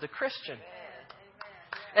life of the Christian.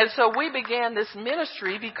 And so we began this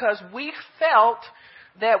ministry because we felt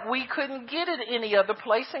that we couldn't get it any other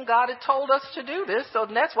place, and God had told us to do this, so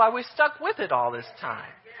that's why we stuck with it all this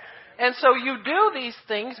time. And so you do these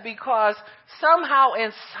things because somehow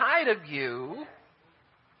inside of you,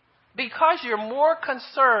 because you're more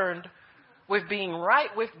concerned with being right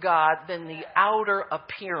with God than the outer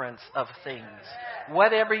appearance of things.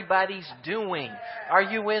 What everybody's doing. Are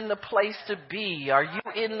you in the place to be? Are you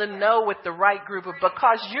in the know with the right group?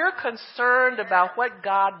 Because you're concerned about what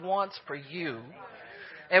God wants for you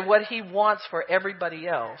and what He wants for everybody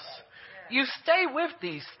else, you stay with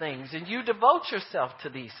these things and you devote yourself to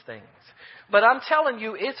these things. But I'm telling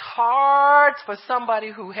you, it's hard for somebody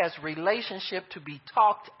who has relationship to be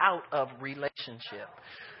talked out of relationship.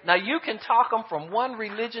 Now, you can talk them from one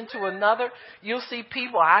religion to another. You'll see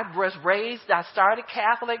people, I was raised, I started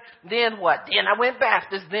Catholic, then what? Then I went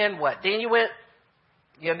Baptist, then what? Then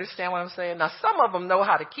you understand what I'm saying? Now, some of them know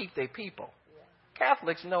how to keep their people.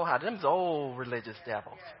 Catholics know how. Them's old religious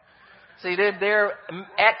devils. See, they're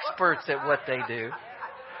experts at what they do.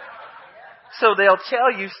 So they'll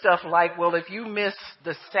tell you stuff like, well, if you miss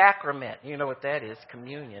the sacrament, you know what that is,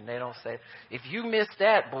 communion. They don't say, if you miss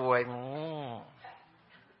that, boy,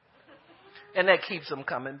 And that keeps them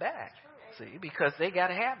coming back, see, because they got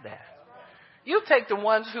to have that. You take the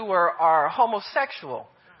ones who are homosexual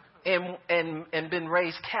and been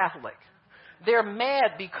raised Catholic. They're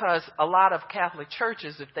mad because a lot of Catholic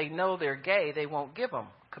churches, if they know they're gay, they won't give them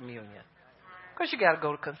communion. Because you got to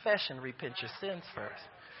go to confession, repent your sins first.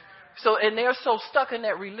 So, and they're so stuck in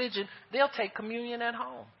that religion, they'll take communion at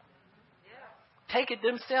home. Take it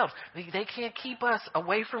themselves. They can't keep us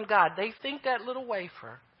away from God. They think that little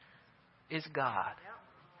wafer is God.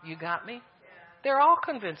 You got me? They're all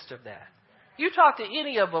convinced of that. You talk to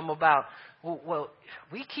any of them about, well,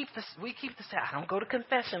 we keep this. I don't go to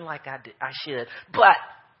confession like I should, but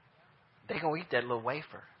they're gonna eat that little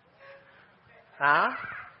wafer. Huh?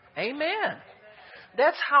 Amen.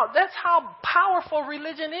 That's how powerful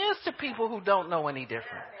religion is to people who don't know any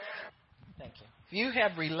different. Thank you. If you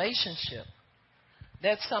have relationship,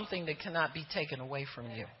 that's something that cannot be taken away from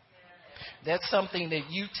you. That's something that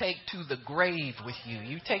you take to the grave with you.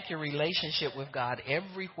 You take your relationship with God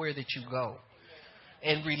everywhere that you go.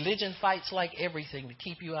 And religion fights like everything to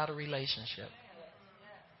keep you out of relationship.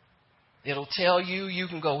 It'll tell you you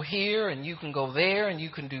can go here and you can go there and you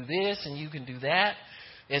can do this and you can do that.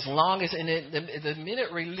 As long as, the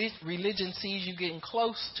minute religion sees you getting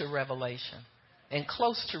close to revelation and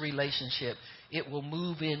close to relationship, it will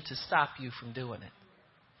move in to stop you from doing it.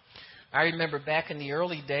 I remember back in the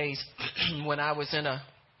early days when I was in a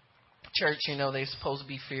church, they're supposed to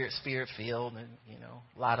be spirit-filled, and,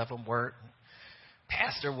 a lot of them weren't.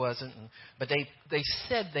 Pastor wasn't, but they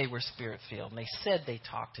said they were spirit-filled, and they said they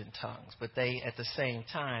talked in tongues, but they, at the same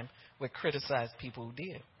time, would criticize people who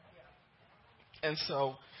did. And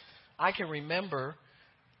so I can remember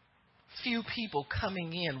few people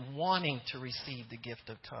coming in wanting to receive the gift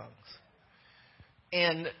of tongues.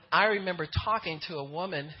 And I remember talking to a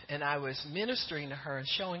woman, and I was ministering to her and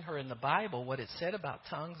showing her in the Bible what it said about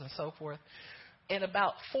tongues and so forth. And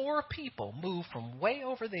about 4 people moved from way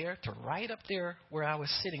over there to right up there where I was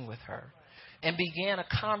sitting with her and began a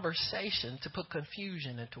conversation to put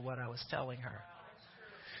confusion into what I was telling her.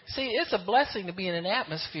 See, it's a blessing to be in an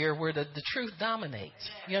atmosphere where the truth dominates.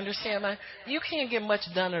 You understand? You can't get much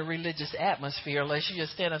done in a religious atmosphere unless you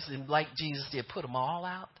just stand up and, like Jesus did, put them all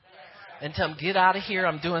out and tell them, get out of here.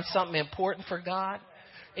 I'm doing something important for God.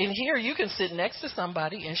 In here, you can sit next to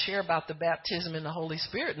somebody and share about the baptism in the Holy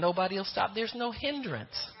Spirit. Nobody will stop. There's no hindrance.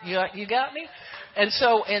 You got me? And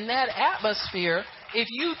so in that atmosphere, if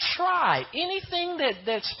you try anything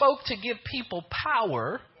that spoke to give people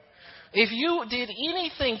power, if you did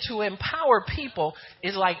anything to empower people,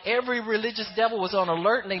 it's like every religious devil was on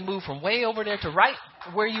alert and they moved from way over there to right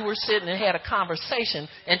where you were sitting and had a conversation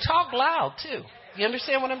and talk loud too. You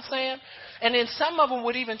understand what I'm saying? And then some of them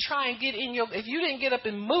would even try and get in if you didn't get up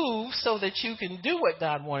and move so that you can do what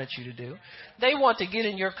God wanted you to do, they want to get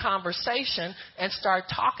in your conversation and start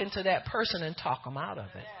talking to that person and talk them out of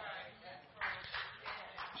it.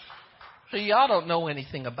 So y'all don't know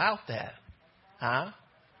anything about that. Huh?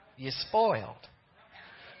 You're spoiled.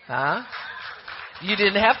 Huh? You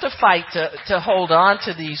didn't have to fight to hold on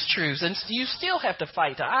to these truths. And you still have to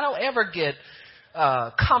fight. I don't ever get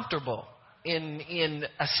comfortable in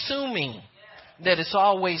assuming that it's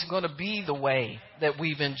always going to be the way that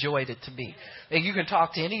we've enjoyed it to be. And you can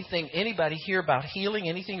talk to anybody here about healing,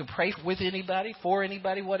 anything, and pray with anybody, for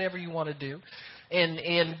anybody, whatever you want to do.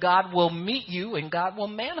 And God will meet you and God will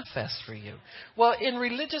manifest for you. Well, in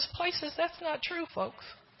religious places, that's not true, folks.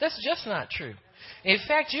 That's just not true. In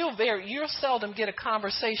fact, you'll seldom get a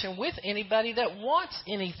conversation with anybody that wants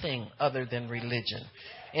anything other than religion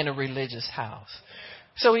in a religious house.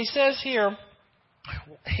 So he says here,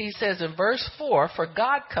 in verse 4, for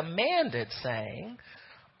God commanded, saying,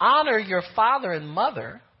 honor your father and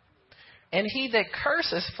mother, and he that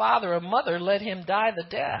curses father or mother, let him die the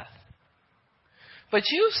death. But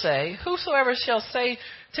you say, whosoever shall say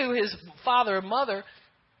to his father or mother,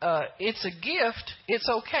 it's a gift, it's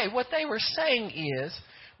okay. What they were saying is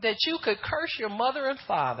that you could curse your mother and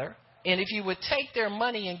father, and if you would take their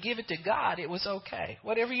money and give it to God, it was okay.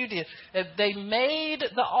 Whatever you did. They made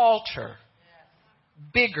the altar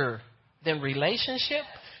bigger than relationship,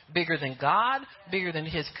 bigger than God, bigger than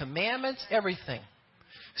his commandments, everything.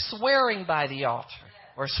 Swearing by the altar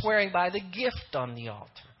or swearing by the gift on the altar.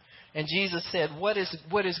 And Jesus said, what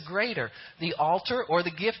is greater, the altar or the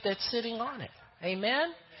gift that's sitting on it?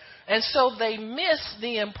 Amen? And so they miss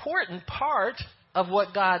the important part of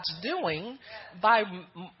what God's doing by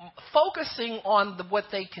focusing on what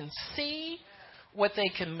they can see, what they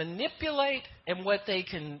can manipulate, and what they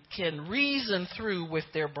can reason through with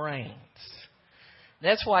their brains.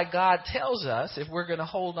 That's why God tells us, if we're going to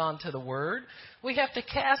hold on to the Word, we have to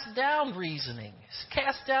cast down reasonings,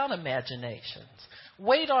 cast down imaginations.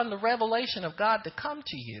 Wait on the revelation of God to come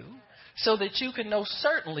to you so that you can know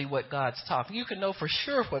certainly what God's talking. You can know for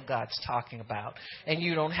sure what God's talking about, and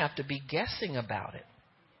you don't have to be guessing about it.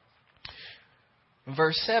 In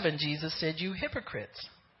verse 7, Jesus said, you hypocrites.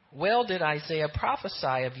 Well did Isaiah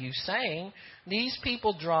prophesy of you, saying, these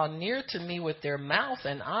people draw near to me with their mouth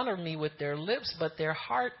and honor me with their lips, but their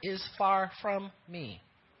heart is far from me.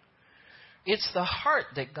 It's the heart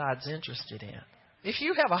that God's interested in. If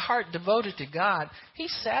you have a heart devoted to God,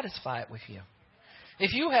 he's satisfied with you.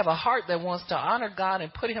 If you have a heart that wants to honor God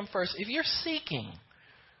and put him first, if you're seeking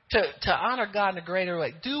to honor God in a greater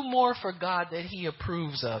way, do more for God that he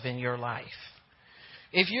approves of in your life.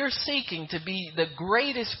 If you're seeking to be the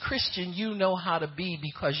greatest Christian you know how to be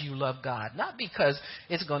because you love God, not because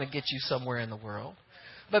it's going to get you somewhere in the world,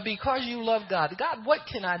 but because you love God. God, what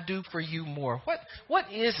can I do for you more? What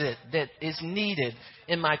is it that is needed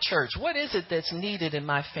in my church? What is it that's needed in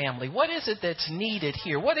my family? What is it that's needed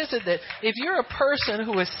here? What is it that, if you're a person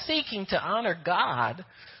who is seeking to honor God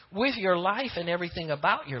with your life and everything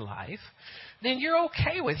about your life, then you're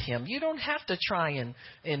okay with him. You don't have to try and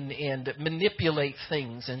manipulate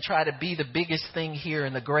things and try to be the biggest thing here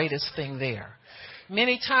and the greatest thing there.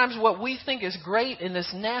 Many times what we think is great in this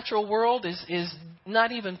natural world is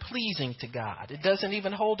not even pleasing to God. It doesn't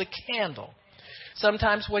even hold a candle.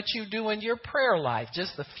 Sometimes what you do in your prayer life,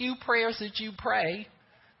 just the few prayers that you pray,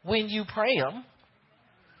 when you pray them,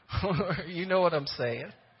 you know what I'm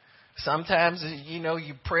saying. Sometimes,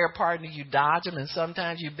 you prayer partner, you dodge them, and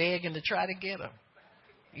sometimes you begging to try to get them.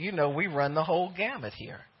 We run the whole gamut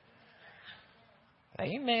here.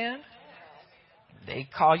 Amen. They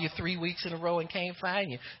call you 3 weeks in a row and can't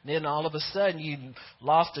find you. Then all of a sudden you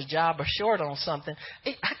lost a job or short on something.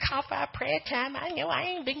 I call for our prayer time. I know I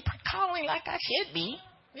ain't been calling like I should be.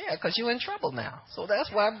 Yeah, because you're in trouble now. So that's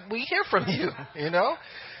why we hear from you,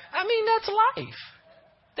 that's life.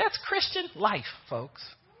 That's Christian life, folks.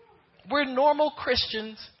 We're normal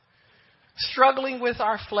Christians struggling with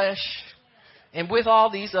our flesh and with all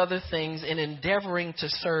these other things and endeavoring to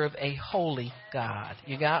serve a holy God.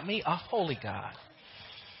 You got me? A holy God.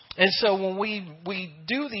 And so when we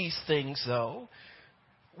do these things, though,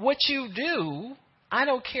 what you do, I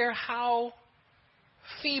don't care how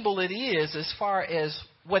feeble it is as far as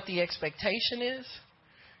what the expectation is,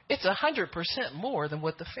 it's 100% more than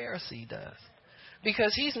what the Pharisee does.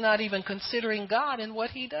 Because he's not even considering God in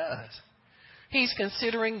what he does. He's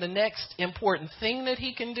considering the next important thing that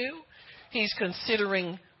he can do. He's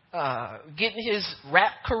considering getting his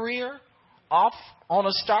rap career off on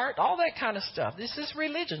a start, all that kind of stuff. This is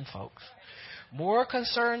religion, folks. More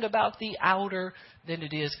concerned about the outer than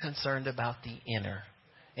it is concerned about the inner.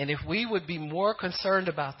 And if we would be more concerned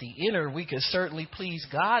about the inner, we could certainly please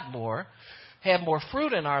God more, have more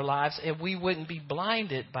fruit in our lives, and we wouldn't be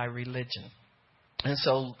blinded by religion. And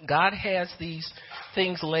so God has these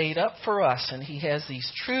things laid up for us, and he has these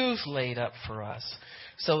truths laid up for us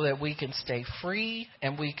so that we can stay free,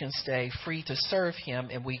 and we can stay free to serve him,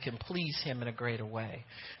 and we can please him in a greater way.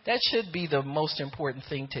 That should be the most important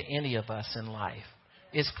thing to any of us in life,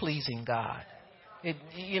 is pleasing God. It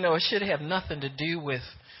should have nothing to do with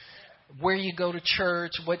where you go to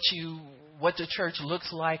church, what the church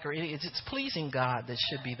looks like, or it's pleasing God that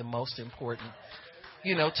should be the most important.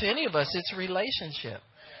 To any of us, it's relationship.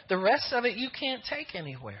 The rest of it you can't take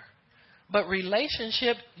anywhere. But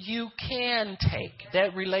relationship you can take.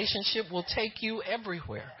 That relationship will take you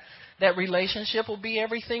everywhere. That relationship will be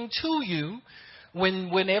everything to you.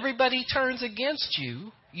 When everybody turns against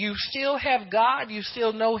you, you still have God. You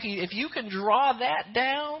still know if you can draw that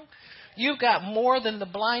down, you've got more than the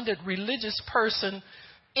blinded religious person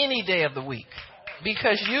any day of the week.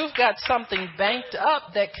 Because you've got something banked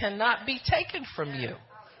up that cannot be taken from you.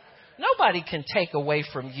 Nobody can take away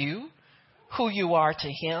from you who you are to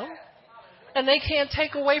him. And they can't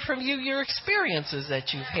take away from you your experiences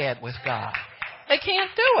that you've had with God. They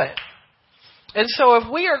can't do it. And so if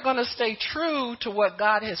we are going to stay true to what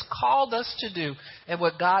God has called us to do and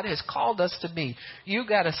what God has called us to be, you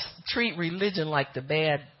got to treat religion like the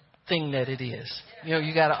bad thing that it is.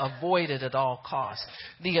 You got to avoid it at all costs.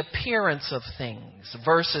 The appearance of things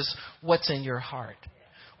versus what's in your heart.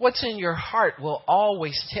 What's in your heart will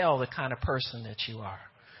always tell the kind of person that you are.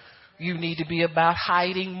 You need to be about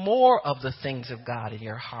hiding more of the things of God in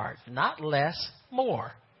your heart. Not less,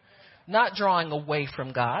 more. Not drawing away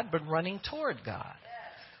from God, but running toward God.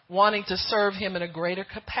 Wanting to serve him in a greater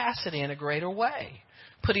capacity, in a greater way.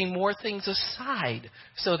 Putting more things aside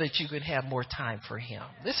so that you could have more time for him.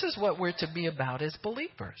 This is what we're to be about as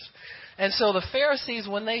believers. And so the Pharisees,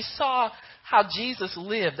 when they saw how Jesus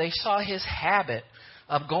lived, they saw his habit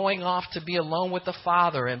of going off to be alone with the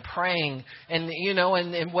Father and praying. And,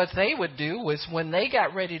 and what they would do was when they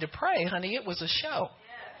got ready to pray, honey, it was a show.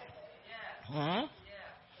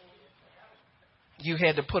 You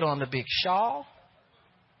had to put on the big shawl.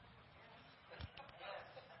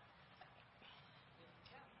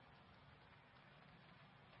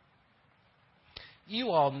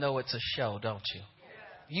 You all know it's a show, don't you?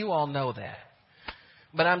 You all know that.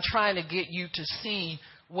 But I'm trying to get you to see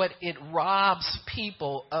what it robs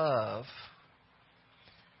people of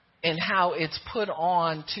and how it's put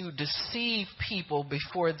on to deceive people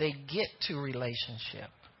before they get to relationship.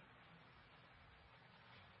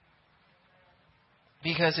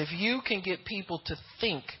 Because if you can get people to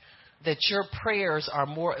think that your prayers are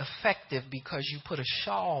more effective because you put a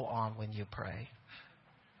shawl on when you pray,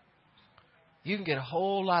 you can get a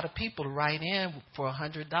whole lot of people to write in for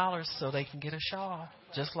 $100 so they can get a shawl,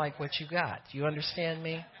 just like what you got. You understand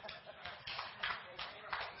me?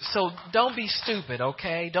 So don't be stupid,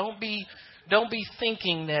 okay? Don't be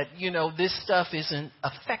thinking that, this stuff isn't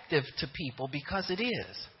effective to people, because it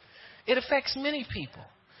is. It affects many people.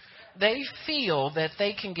 They feel that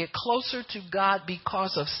they can get closer to God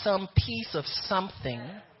because of some piece of something.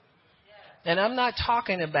 And I'm not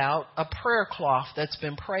talking about a prayer cloth that's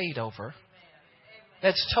been prayed over.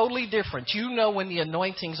 That's totally different. You know when the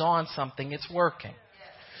anointing's on something, it's working.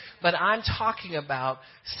 But I'm talking about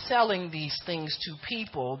selling these things to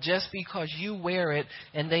people just because you wear it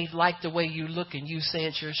and they like the way you look and you say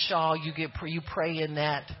it's your shawl, you pray in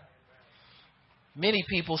that. Many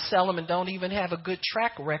people sell them and don't even have a good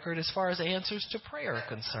track record as far as answers to prayer are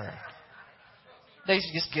concerned. They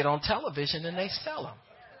just get on television and they sell them.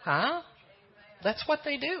 Huh? That's what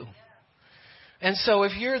they do. And so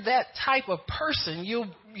if you're that type of person,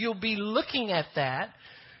 you'll be looking at that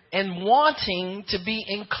and wanting to be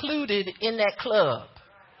included in that club.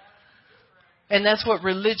 And that's what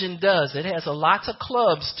religion does. It has lots of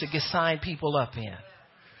clubs to sign people up in.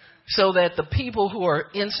 So that the people who are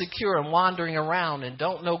insecure and wandering around and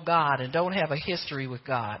don't know God and don't have a history with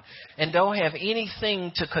God and don't have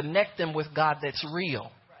anything to connect them with God that's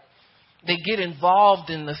real, they get involved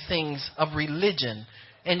in the things of religion.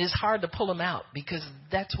 And it's hard to pull them out because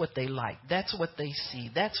that's what they like. That's what they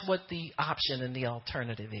see. That's what the option and the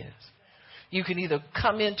alternative is. You can either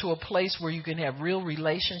come into a place where you can have real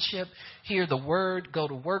relationship, hear the word, go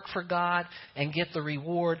to work for God, and get the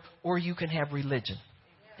reward, or you can have religion.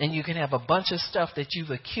 And you can have a bunch of stuff that you've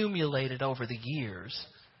accumulated over the years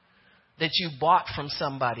that you bought from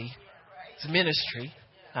somebody's ministry,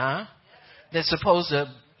 that's supposed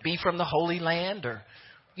to be from the Holy Land, or,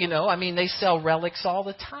 they sell relics all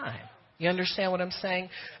the time. You understand what I'm saying?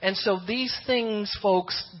 And so these things,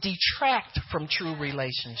 folks, detract from true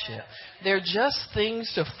relationship. They're just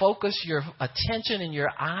things to focus your attention and your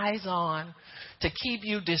eyes on, to keep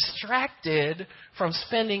you distracted from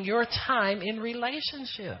spending your time in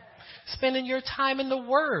relationship, spending your time in the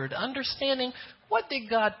Word, understanding what did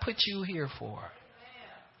God put you here for.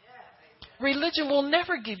 Religion will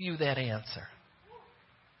never give you that answer.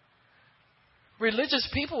 Religious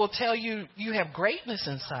people will tell you you have greatness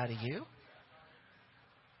inside of you,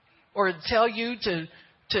 or tell you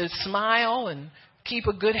to smile and keep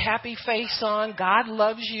a good, happy face on. God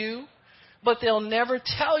loves you. But they'll never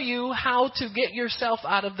tell you how to get yourself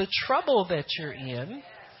out of the trouble that you're in,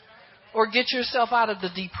 or get yourself out of the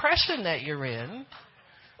depression that you're in,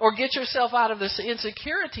 or get yourself out of this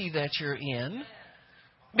insecurity that you're in,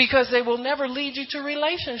 because they will never lead you to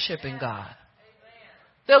relationship in God.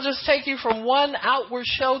 They'll just take you from one outward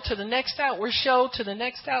show to the next outward show to the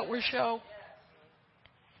next outward show.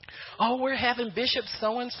 Oh, we're having Bishop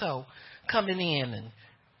so-and-so coming in and,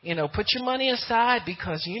 put your money aside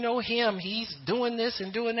because you know him. He's doing this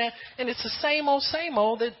and doing that. And it's the same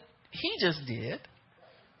old that he just did.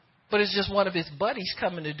 But it's just one of his buddies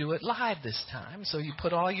coming to do it live this time. So you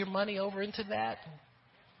put all your money over into that.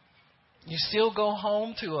 You still go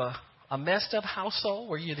home to a messed up household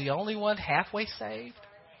where you're the only one halfway saved.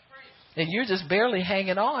 And you're just barely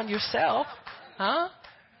hanging on yourself. Huh?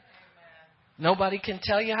 Nobody can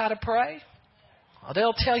tell you how to pray.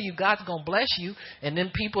 They'll tell you God's going to bless you, and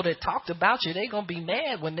then people that talked about you, they're going to be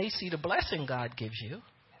mad when they see the blessing God gives you.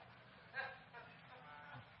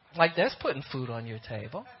 Like that's putting food on your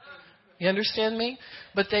table. You understand me?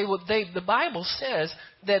 But the Bible says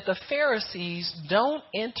that the Pharisees don't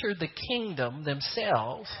enter the kingdom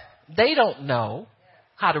themselves. They don't know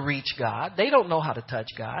how to reach God. They don't know how to touch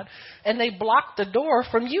God. And they block the door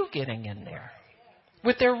from you getting in there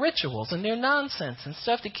with their rituals and their nonsense and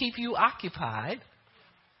stuff to keep you occupied,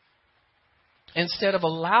 instead of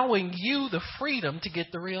allowing you the freedom to get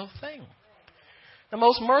the real thing. The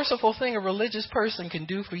most merciful thing a religious person can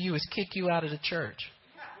do for you is kick you out of the church.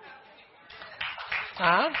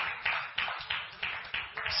 Huh?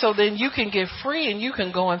 So then you can get free and you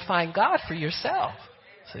can go and find God for yourself.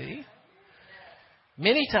 See?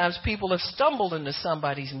 Many times people have stumbled into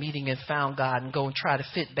somebody's meeting and found God and go and try to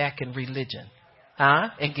fit back in religion.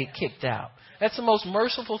 Huh? And get kicked out. That's the most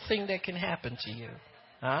merciful thing that can happen to you.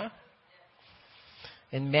 Huh?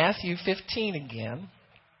 In Matthew 15 again,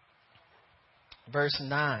 verse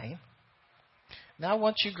 9. Now I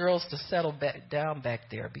want you girls to settle back down back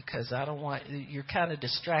there because I don't want, you're kind of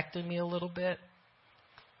distracting me a little bit.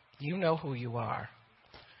 You know who you are.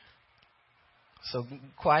 So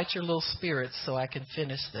quiet your little spirits so I can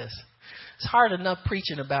finish this. It's hard enough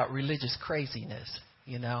preaching about religious craziness,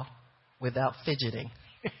 without fidgeting.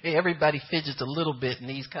 Everybody fidgets a little bit in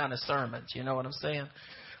these kind of sermons, you know what I'm saying?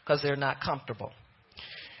 Because they're not comfortable.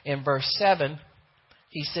 In verse 7,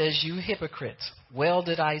 he says, you hypocrites, well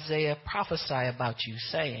did Isaiah prophesy about you,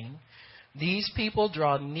 saying, these people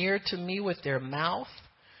draw near to me with their mouth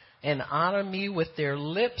and honor me with their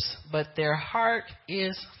lips, but their heart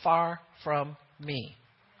is far from me.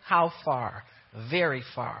 How far? Very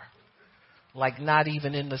far. Like not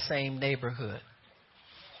even in the same neighborhood.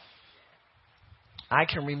 I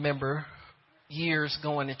can remember years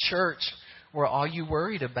going to church where all you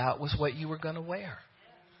worried about was what you were going to wear.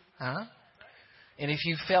 Huh? And if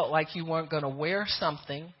you felt like you weren't going to wear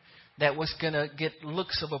something that was going to get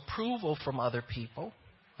looks of approval from other people,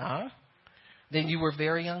 then you were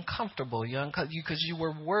very uncomfortable because you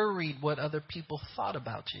were worried what other people thought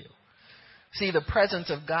about you. See, the presence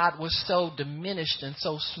of God was so diminished and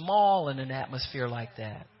so small in an atmosphere like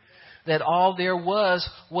that, that all there was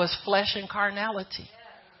flesh and carnality.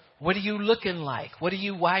 What are you looking like? Why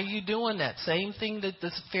are you doing that? Same thing that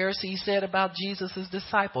the Pharisees said about Jesus'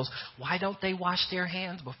 disciples. Why don't they wash their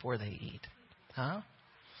hands before they eat?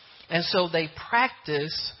 And so they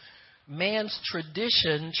practice man's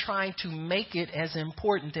tradition, trying to make it as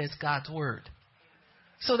important as God's word.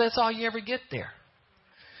 So that's all you ever get there.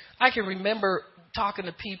 I can remember talking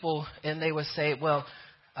to people and they would say, well,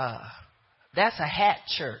 that's a hat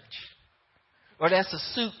church, or that's a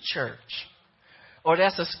suit church, or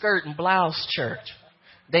that's a skirt and blouse church.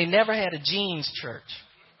 They never had a jeans church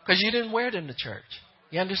because you didn't wear them to church.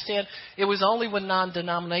 You understand? It was only when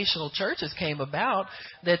non-denominational churches came about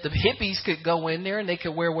that the hippies could go in there and they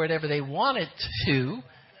could wear whatever they wanted to.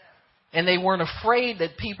 And they weren't afraid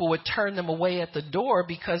that people would turn them away at the door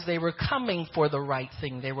because they were coming for the right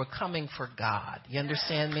thing. They were coming for God. You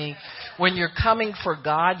understand me? When you're coming for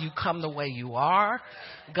God, you come the way you are.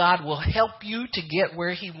 God will help you to get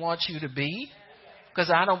where he wants you to be.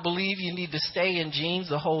 Because I don't believe you need to stay in jeans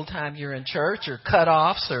the whole time you're in church, or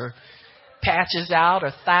cutoffs, or patches out,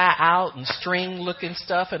 or thigh out, and string looking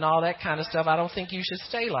stuff and all that kind of stuff. I don't think you should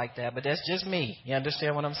stay like that, but that's just me. You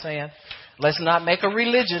understand what I'm saying? Let's not make a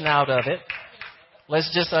religion out of it. Let's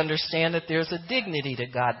just understand that there's a dignity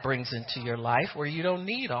that God brings into your life where you don't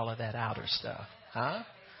need all of that outer stuff.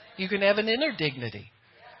 You can have an inner dignity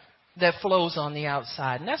that flows on the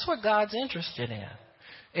outside. And that's what God's interested in.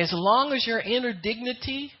 As long as your inner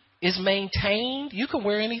dignity is maintained, you can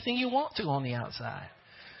wear anything you want to on the outside.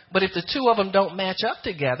 But if the two of them don't match up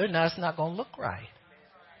together, now it's not going to look right.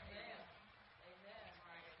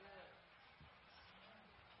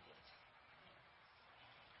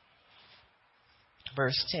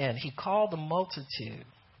 Verse 10, he called the multitude.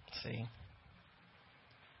 See?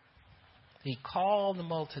 He called the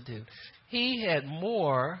multitude. He had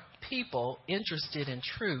more people interested in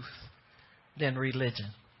truth than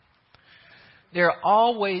religion. There are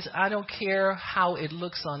always, I don't care how it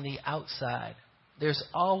looks on the outside, there's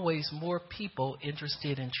always more people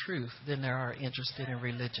interested in truth than there are interested in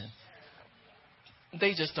religion.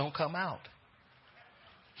 They just don't come out.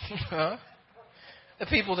 The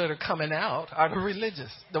people that are coming out are the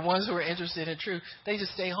religious. The ones who are interested in truth, they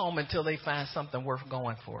just stay home until they find something worth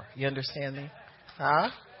going for. You understand me?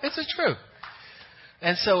 It's the truth.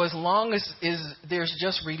 And so as long as there's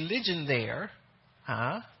just religion there,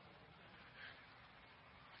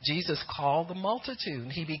 Jesus called the multitude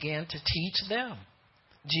and he began to teach them.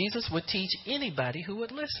 Jesus would teach anybody who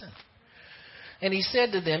would listen. And he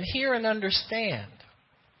said to them, hear and understand.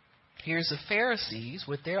 Here's the Pharisees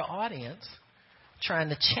with their audience trying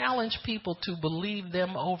to challenge people to believe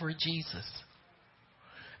them over Jesus.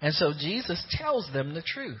 And so Jesus tells them the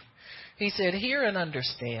truth. He said, hear and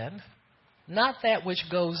understand, not that which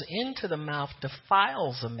goes into the mouth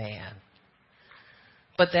defiles a man,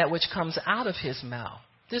 but that which comes out of his mouth,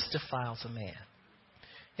 this defiles a man.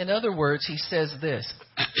 In other words, he says this.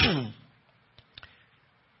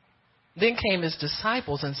 Then came his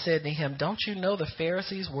disciples and said to him, don't you know the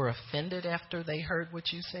Pharisees were offended after they heard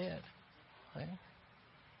what you said? Right?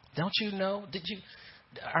 Don't you know?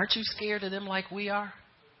 Aren't you scared of them like we are?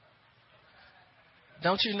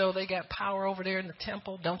 Don't you know they got power over there in the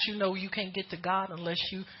temple? Don't you know you can't get to God unless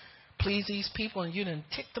you please these people? And you done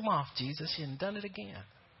ticked them off, Jesus. You done done it again.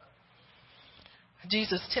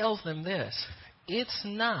 Jesus tells them this. It's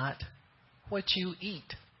not what you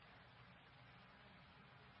eat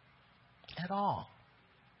at all.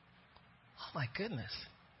 Oh, my goodness.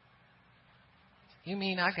 You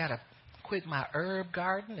mean I got to quit my herb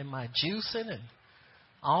garden and my juicing and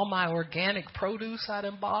all my organic produce I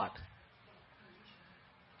done bought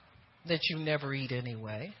that you never eat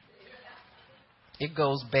anyway? It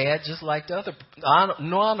goes bad just like the other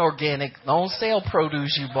non-organic, on-sale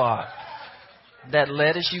produce you bought. That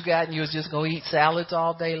lettuce you got and you was just going to eat salads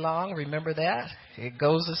all day long. Remember that? It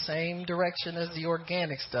goes the same direction as the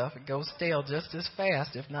organic stuff. It goes stale just as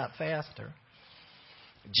fast, if not faster.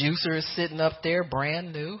 Juicer is sitting up there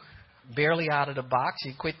brand new, barely out of the box.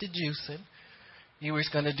 You quit the juicing. You was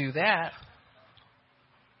going to do that.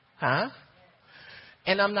 Huh?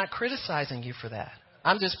 And I'm not criticizing you for that.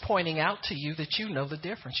 I'm just pointing out to you that you know the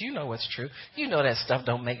difference. You know what's true. You know that stuff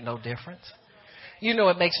don't make no difference. You know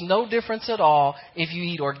it makes no difference at all if you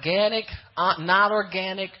eat organic, not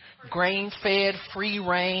organic, grain-fed, free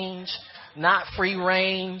range, not free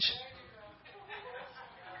range.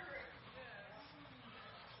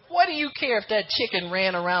 What do you care if that chicken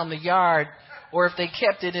ran around the yard or if they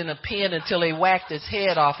kept it in a pen until they whacked its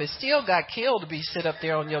head off? It still got killed to be sit up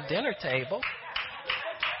there on your dinner table.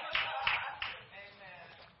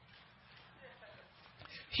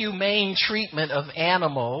 Humane treatment of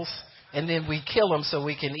animals, and then we kill them so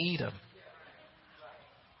we can eat them.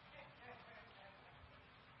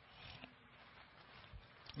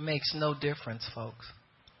 Makes no difference, folks.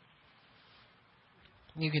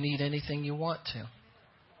 You can eat anything you want to.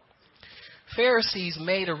 Pharisees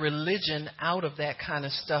made a religion out of that kind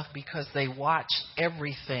of stuff because they watched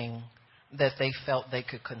everything that they felt they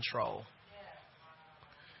could control.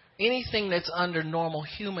 Anything that's under normal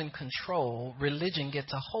human control, religion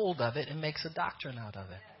gets a hold of it and makes a doctrine out of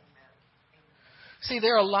it. See,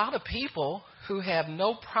 there are a lot of people who have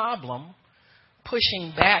no problem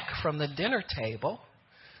pushing back from the dinner table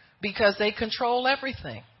because they control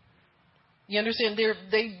everything. You understand?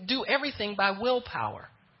 They do everything by willpower.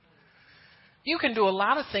 You can do a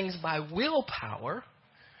lot of things by willpower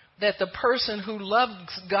that the person who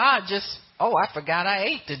loves God just, I forgot I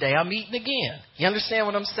ate today. I'm eating again. You understand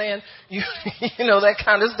what I'm saying? You know, that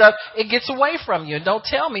kind of stuff. It gets away from you. And don't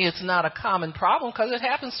tell me it's not a common problem, because it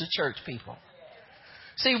happens to church people.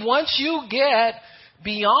 See, once you get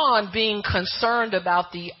beyond being concerned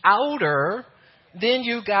about the outer, then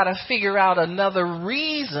you've got to figure out another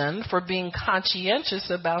reason for being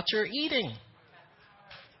conscientious about your eating.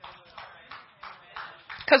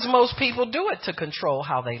 Because most people do it to control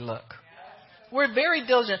how they look. We're very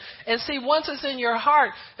diligent. And see, once it's in your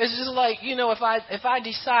heart, it's just like, if I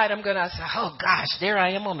decide I'm going to say, oh gosh, there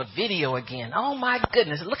I am on the video again. Oh my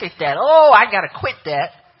goodness, look at that. Oh, I got to quit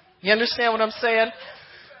that. You understand what I'm saying?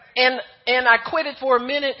 And I quit it for a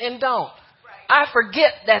minute and don't. I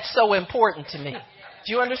forget that's so important to me.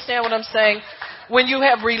 Do you understand what I'm saying? When you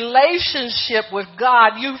have relationship with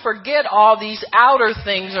God, you forget all these outer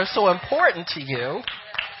things are so important to you.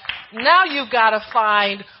 Now you've got to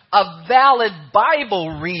find a valid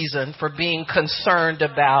Bible reason for being concerned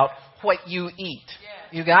about what you eat.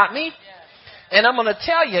 You got me? And I'm going to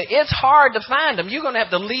tell you, it's hard to find them. You're going to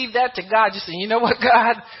have to leave that to God. Just say, you know what,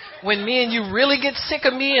 God? When me and you really get sick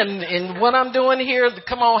of me and what I'm doing here,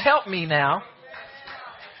 come on, help me now.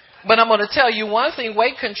 But I'm going to tell you one thing,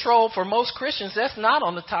 weight control for most Christians, that's not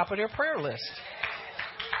on the top of their prayer list.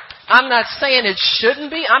 I'm not saying it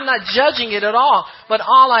shouldn't be. I'm not judging it at all. But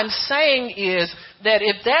all I'm saying is that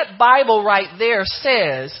if that Bible right there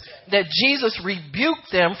says that Jesus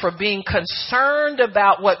rebuked them for being concerned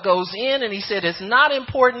about what goes in, and he said it's not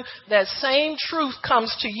important, that same truth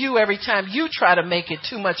comes to you every time you try to make it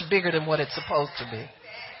too much bigger than what it's supposed to be.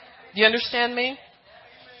 Do you understand me?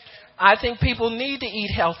 I think people need to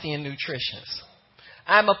eat healthy and nutritious.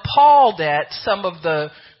 I'm appalled at some of the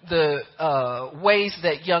ways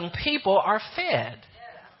that young people are fed.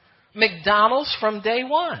 McDonald's from day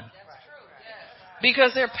one.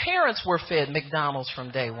 Because their parents were fed McDonald's from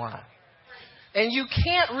day one. And you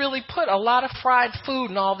can't really put a lot of fried food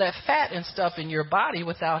and all that fat and stuff in your body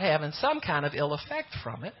without having some kind of ill effect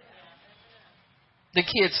from it. The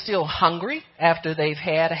kid's still hungry after they've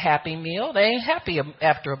had a happy meal. They ain't happy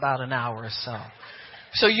after about an hour or so.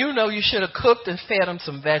 So you should have cooked and fed them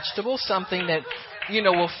some vegetables, something that,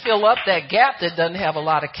 will fill up that gap that doesn't have a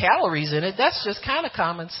lot of calories in it. That's just kind of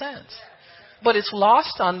common sense. But it's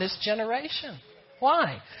lost on this generation.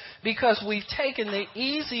 Why? Because we've taken the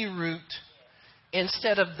easy route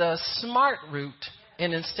instead of the smart route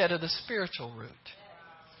and instead of the spiritual route.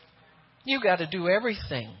 You got to do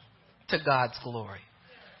everything to God's glory.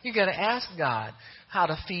 You got to ask God how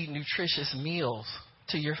to feed nutritious meals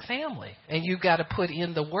to your family. And you got to put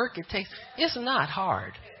in the work it takes. It's not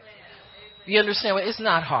hard. You understand? It's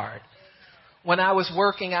not hard. When I was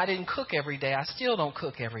working, I didn't cook every day. I still don't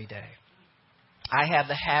cook every day. I have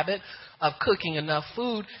the habit of cooking enough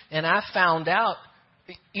food, and I found out,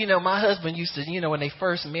 my husband used to, when they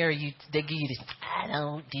first marry, they give you this, I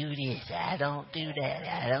don't do this, I don't do that,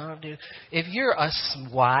 I don't do. If you're a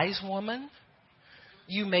wise woman,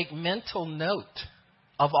 you make mental note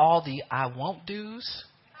of all the I won't do's,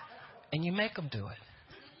 and you make them do it.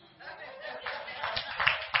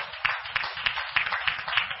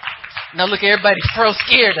 Now look, everybody's so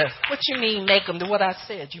scared of, what you mean make them do what I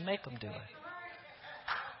said? You make them do it.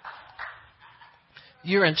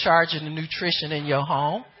 You're in charge of the nutrition in your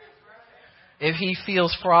home. If he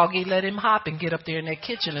feels froggy, let him hop and get up there in that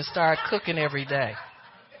kitchen and start cooking every day.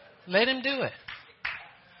 Let him do it.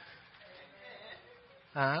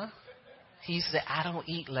 He said, I don't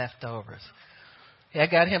eat leftovers. I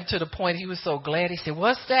got him to the point he was so glad. He said,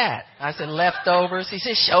 what's that? I said, leftovers. He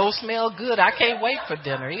said, sure smell good. I can't wait for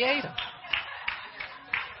dinner. He ate them.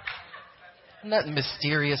 Nothing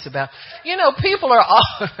mysterious about, people are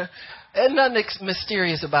all, and nothing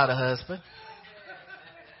mysterious about a husband.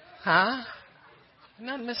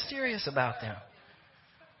 Nothing mysterious about them.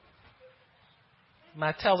 Am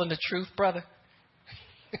I telling the truth, brother?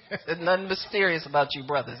 Nothing mysterious about you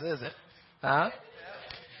brothers, is it?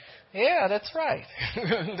 Yeah, that's right.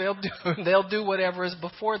 They'll do whatever is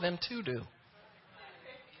before them to do.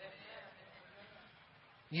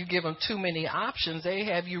 You give them too many options, they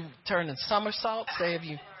have you turning somersaults, they have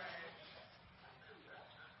you,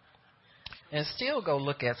 and still go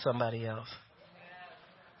look at somebody else.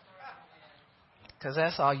 Because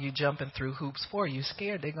that's all you jumping through hoops for. You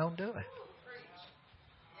scared they're going to do it.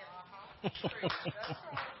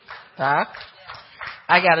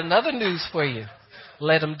 I got another news for you.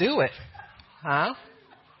 Let them do it.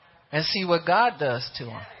 And see what God does to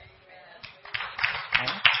them.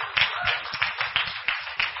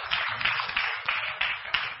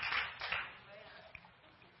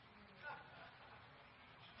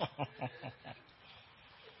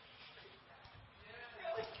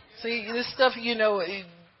 See, this stuff,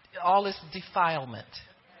 all this defilement.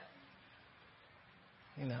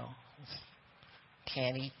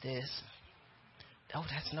 Can't eat this. Oh,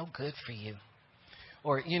 that's no good for you.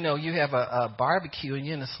 Or, you have a barbecue and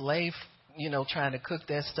you're in a slave, trying to cook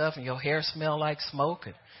that stuff and your hair smell like smoke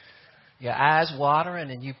and your eyes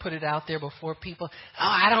watering and you put it out there before people.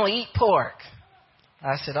 Oh, I don't eat pork.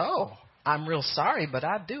 I said, oh, I'm real sorry, but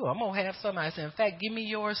I do. I'm going to have some. I said, in fact, give me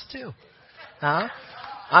yours too.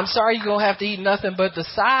 I'm sorry you're going to have to eat nothing but the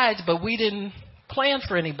sides, but we didn't plan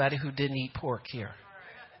for anybody who didn't eat pork here.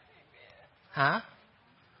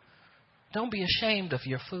 Don't be ashamed of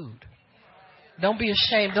your food. Don't be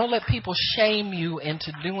ashamed. Don't let people shame you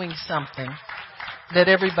into doing something that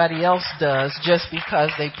everybody else does just because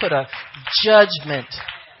they put a judgment.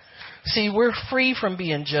 See, we're free from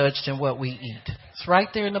being judged in what we eat. It's right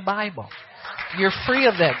there in the Bible. You're free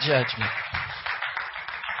of that judgment.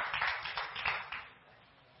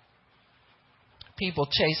 People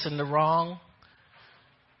chasing the wrong,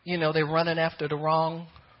 they're running after the wrong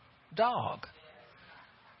dog.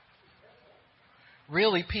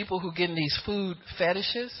 Really, people who get in these food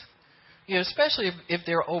fetishes, especially if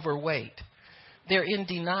they're overweight, they're in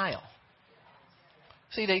denial.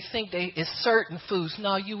 See, they think it's certain foods.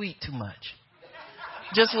 No, you eat too much.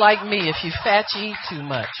 Just like me, if you fat, you eat too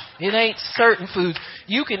much. It ain't certain foods.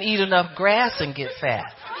 You can eat enough grass and get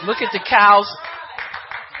fat. Look at the cows.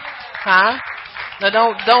 Now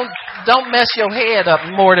don't mess your head up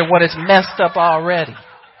more than what is messed up already.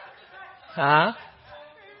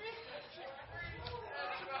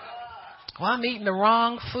 Well, I'm eating the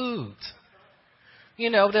wrong foods.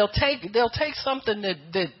 They'll take something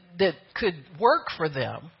that could work for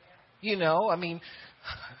them.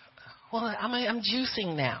 I'm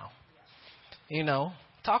juicing now.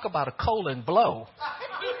 Talk about a colon blow.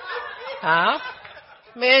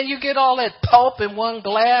 Man, you get all that pulp in one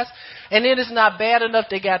glass, and then it's not bad enough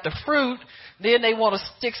they got the fruit. Then they want to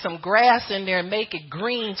stick some grass in there and make it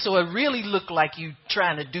green so it really look like you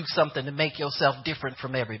trying to do something to make yourself different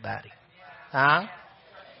from everybody.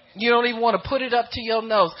 You don't even want to put it up to your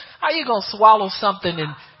nose. How you going to swallow something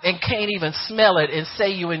and can't even smell it and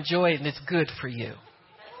say you enjoy it and it's good for you?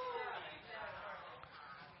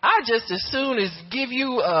 I just as soon as give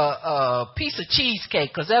you a piece of cheesecake,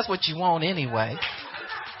 because that's what you want anyway.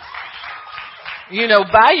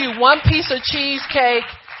 Buy you one piece of cheesecake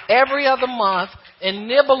every other month and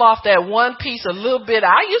nibble off that one piece a little bit.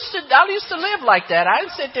 I used to live like that. I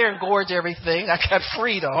didn't sit there and gorge everything. I got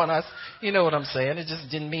freed on. You know what I'm saying? It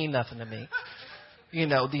just didn't mean nothing to me.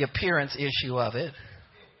 The appearance issue of it.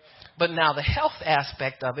 But now the health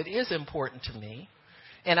aspect of it is important to me.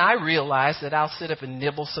 And I realize that I'll sit up and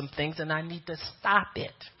nibble some things and I need to stop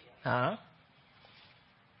it.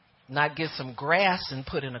 not get some grass and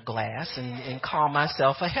put in a glass and call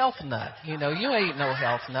myself a health nut. You know, you ain't no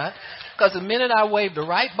health nut. Because the minute I wave the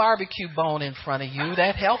right barbecue bone in front of you,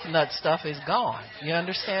 that health nut stuff is gone. You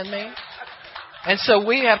understand me? And so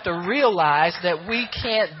we have to realize that we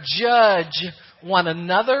can't judge one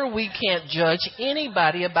another. We can't judge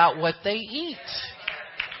anybody about what they eat.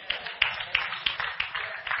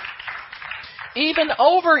 Even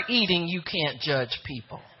overeating, you can't judge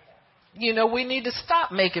people. You know, we need to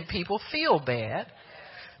stop making people feel bad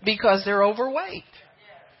because they're overweight.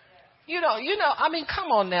 You know, I mean,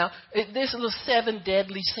 come on now. This little 7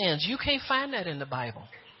 deadly sins. You can't find that in the Bible.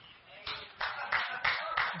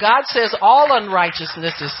 God says all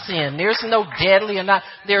unrighteousness is sin. There's no deadly or not.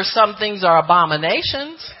 There are some things are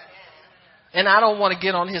abominations. And I don't want to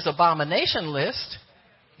get on his abomination list.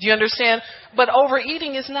 Do you understand? But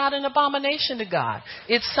overeating is not an abomination to God.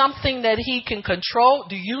 It's something that he can control.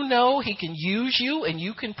 Do you know he can use you and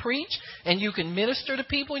you can preach and you can minister to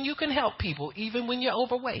people and you can help people even when you're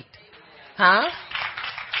overweight? Huh?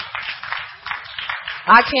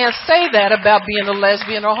 I can't say that about being a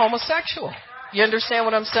lesbian or homosexual. You understand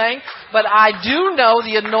what I'm saying? But I do know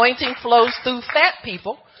the anointing flows through fat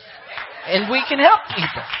people and we can help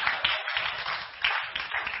people.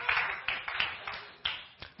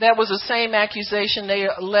 That was the same accusation they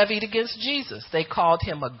levied against Jesus. They called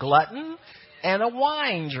him a glutton and a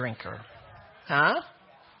wine drinker. Huh?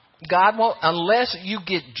 God won't, unless you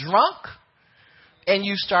get drunk and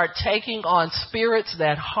you start taking on spirits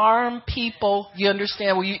that harm people, you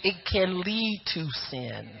understand? Well, it can lead to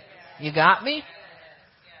sin. You got me?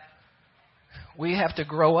 We have to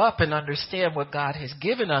grow up and understand what God has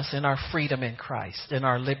given us in our freedom in Christ, in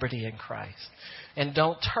our liberty in Christ. And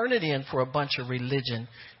don't turn it in for a bunch of religion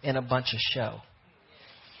and a bunch of show.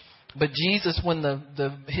 But Jesus, when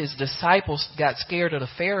his disciples got scared of the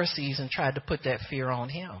Pharisees and tried to put that fear on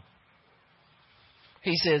him,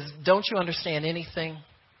 he says, don't you understand anything?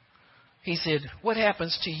 He said, what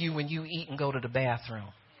happens to you when you eat and go to the bathroom?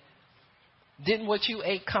 Didn't what you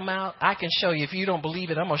ate come out? I can show you. If you don't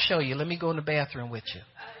believe it, I'm going to show you. Let me go in the bathroom with you.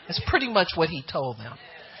 That's pretty much what he told them.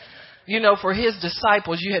 You know, for his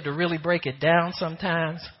disciples, you had to really break it down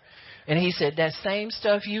sometimes. And he said, that same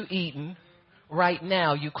stuff you eating right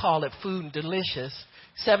now, you call it food and delicious.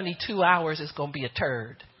 72 hours, it's going to be a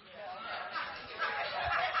turd.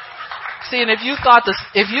 See, and if you thought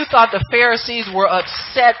the Pharisees were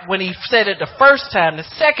upset when he said it the first time, the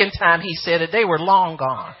second time he said it, they were long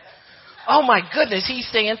gone. Oh my goodness, he's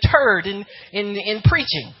saying turd in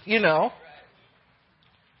preaching, you know.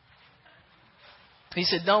 He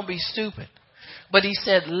said, don't be stupid. But he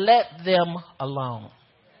said, let them alone.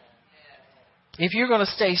 If you're going to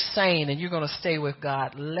stay sane and you're going to stay with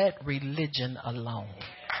God, let religion alone.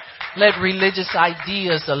 Let religious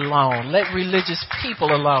ideas alone. Let religious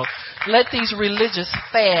people alone. Let these religious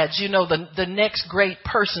fads, you know, the next great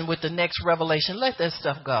person with the next revelation, let that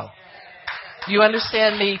stuff go. You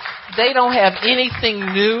understand me? They don't have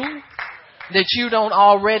anything new that you don't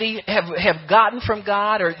already have gotten from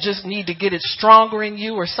God or just need to get it stronger in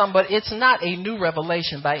you or somebody. It's not a new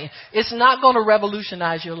revelation. It's not going to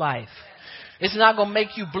revolutionize your life. It's not going to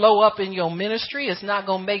make you blow up in your ministry. It's not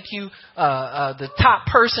going to make you the top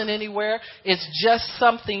person anywhere. It's just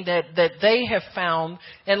something that they have found,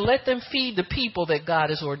 and let them feed the people that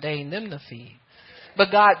God has ordained them to feed. But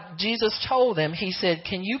Jesus told them, he said,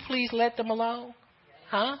 can you please let them alone?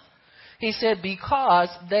 Huh? He said, because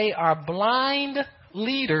they are blind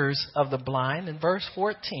leaders of the blind, in verse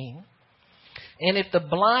 14. And if the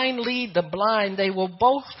blind lead the blind, they will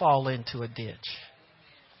both fall into a ditch.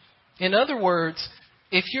 In other words,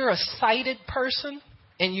 if you're a sighted person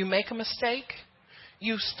and you make a mistake,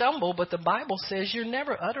 you stumble, but the Bible says you're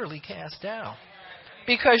never utterly cast down.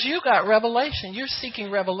 Because you got revelation. You're seeking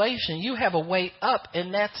revelation. You have a way up,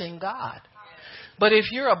 and that's in God. But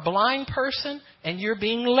if you're a blind person and you're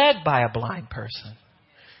being led by a blind person,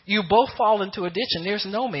 you both fall into a ditch, and there's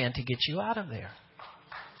no man to get you out of there.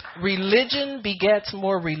 Religion begets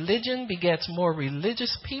more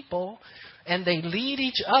religious people, and they lead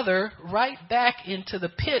each other right back into the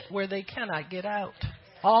pit where they cannot get out.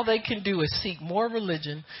 All they can do is seek more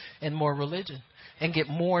religion and get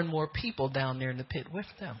more and more people down there in the pit with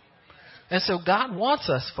them. And so God wants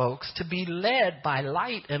us, folks, to be led by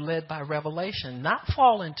light and led by revelation, not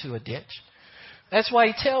fall into a ditch. That's why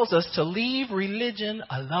he tells us to leave religion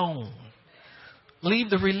alone. Leave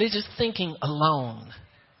the religious thinking alone.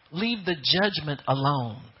 Leave the judgment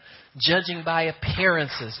alone. Judging by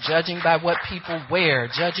appearances, judging by what people wear,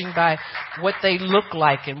 judging by what they look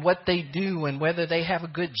like and what they do and whether they have a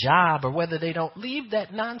good job or whether they don't. Leave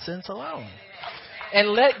that nonsense alone.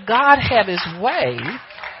 And let God have his way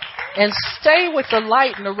And stay with the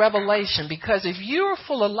light and the revelation, because if you're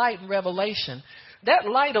full of light and revelation, that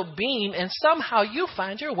light will beam and somehow you'll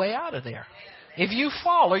find your way out of there. If you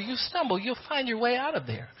fall or you stumble, you'll find your way out of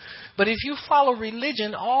there. But if you follow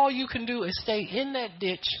religion, all you can do is stay in that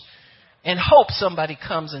ditch and hope somebody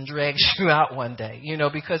comes and drags you out one day,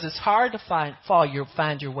 because it's hard to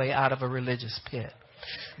find your way out of a religious pit.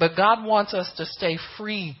 But God wants us to stay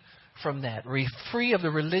free from that, free of the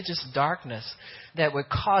religious darkness that would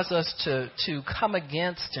cause us to come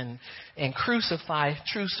against and crucify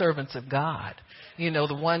true servants of God.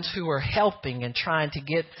 The ones who are helping and trying to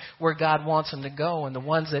get where God wants them to go, and the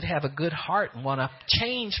ones that have a good heart and want to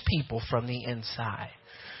change people from the inside.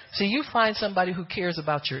 See, you find somebody who cares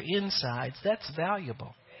about your insides, that's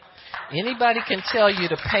valuable. Anybody can tell you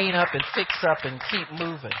to paint up and fix up and keep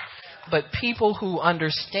moving. But people who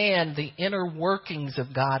understand the inner workings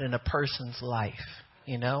of God in a person's life,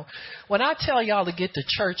 When I tell y'all to get to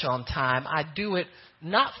church on time, I do it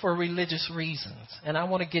not for religious reasons. And I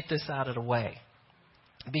want to get this out of the way,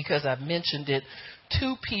 because I've mentioned it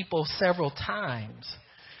to people several times,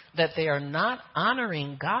 that they are not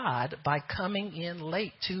honoring God by coming in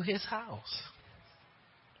late to his house.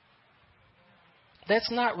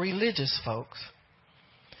 That's not religious, folks.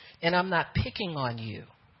 And I'm not picking on you.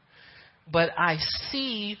 But I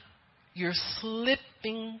see you're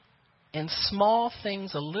slipping in small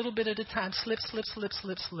things a little bit at a time.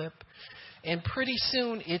 Slip. And pretty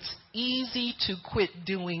soon it's easy to quit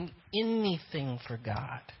doing anything for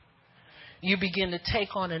God. You begin to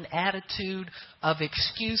take on an attitude of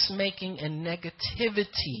excuse making and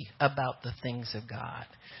negativity about the things of God.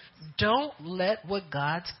 Don't let what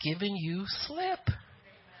God's given you slip.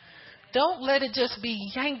 Don't let it just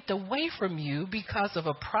be yanked away from you because of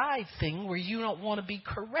a pride thing where you don't want to be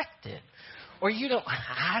corrected. Or you don't,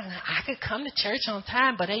 I could come to church on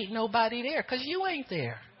time, but ain't nobody there, because you ain't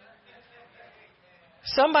there.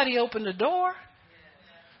 Somebody opened the door.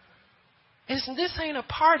 This ain't a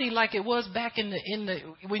party like it was back in the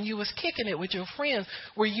when you was kicking it with your friends,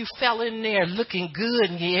 where you fell in there looking good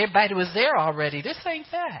and everybody was there already. This ain't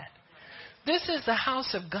that. This is the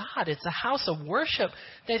house of God. It's a house of worship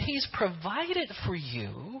that he's provided for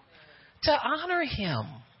you to honor him.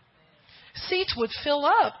 Seats would fill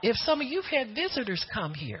up if some of you had visitors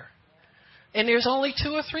come here. And there's only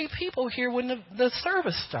 2 or 3 people here when the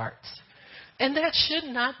service starts. And that should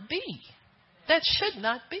not be. That should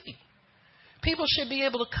not be. People should be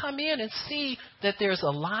able to come in and see that there's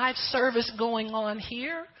a live service going on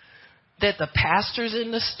here, that the pastor's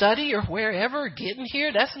in the study or wherever getting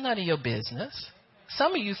here. That's none of your business.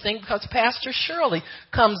 Some of you think because Pastor Shirley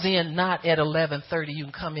comes in not at 11:30, you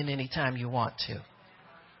can come in anytime you want to.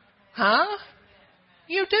 Huh?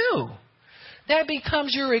 You do. That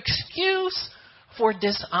becomes your excuse for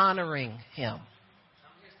dishonoring him.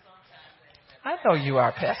 I know you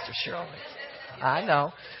are, Pastor Shirley. I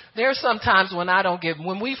know. There are some times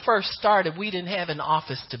when we first started, we didn't have an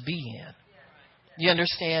office to be in. You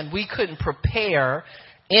understand? We couldn't prepare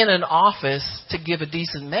in an office to give a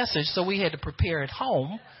decent message, so we had to prepare at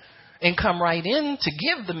home and come right in to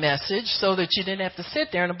give the message so that you didn't have to sit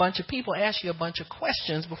there and a bunch of people ask you a bunch of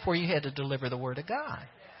questions before you had to deliver the word of God.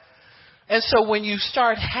 And so when you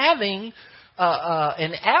start having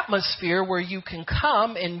an atmosphere where you can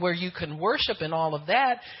come and where you can worship and all of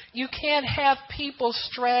that, you can't have people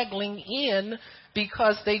straggling in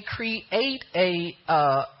because they create a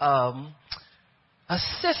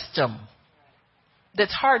system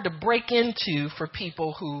that's hard to break into for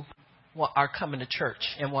people who are coming to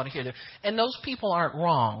church and want to hear them. And those people aren't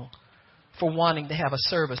wrong for wanting to have a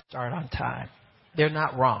service start on time. They're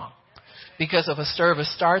not wrong. Because if a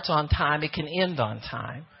service starts on time, it can end on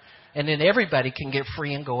time. And then everybody can get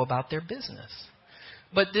free and go about their business.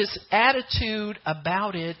 But this attitude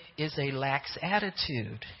about it is a lax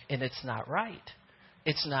attitude, and it's not right.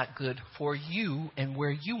 It's not good for you and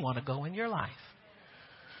where you want to go in your life.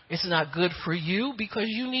 It's not good for you because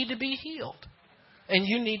you need to be healed. And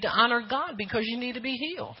you need to honor God because you need to be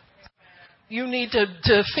healed. You need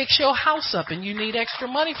to fix your house up and you need extra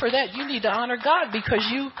money for that. You need to honor God because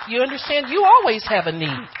you understand you always have a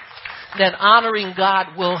need. That honoring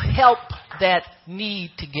God will help that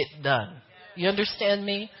need to get done. You understand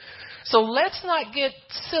me? So let's not get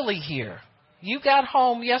silly here. You got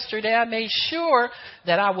home yesterday. I made sure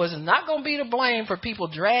that I was not going to be to blame for people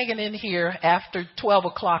dragging in here after 12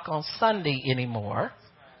 o'clock on Sunday anymore.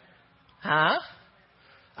 Huh?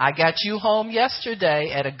 I got you home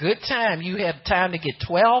yesterday at a good time. You had time to get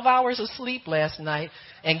 12 hours of sleep last night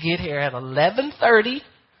and get here at 11:30.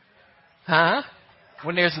 Huh?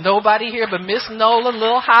 When there's nobody here but Miss Nola,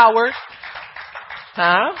 Lil Howard.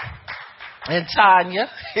 Huh? and Tanya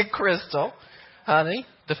and Crystal, honey,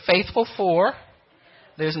 the faithful four.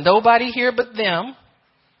 There's nobody here but them.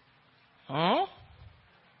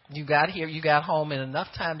 You got here, you got home in enough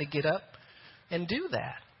time to get up and do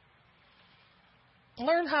that.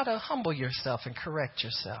 Learn how to humble yourself and correct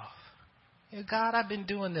yourself. God, I've been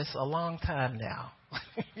doing this a long time now.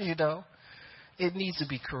 It needs to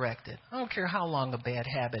be corrected. I don't care how long a bad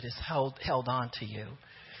habit is held on to you.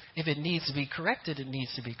 If it needs to be corrected, it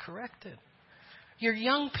needs to be corrected. Your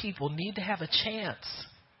young people need to have a chance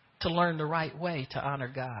to learn the right way to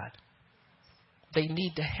honor God. They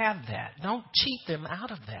need to have that. Don't cheat them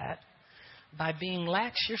out of that by being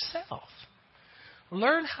lax yourself.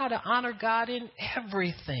 Learn how to honor God in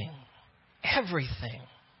everything. Everything.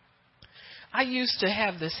 I used to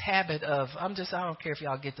have this habit of, I don't care if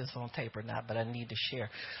y'all get this on tape or not, but I need to share.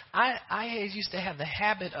 I used to have the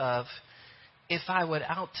habit of, if I went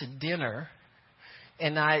out to dinner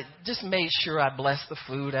and I just made sure I blessed the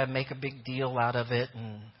food, I'd make a big deal out of it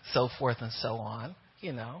and so forth and so on.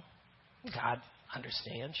 God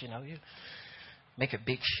understands, you make a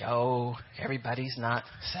big show. Everybody's not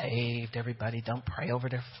saved. Everybody don't pray over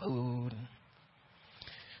their food.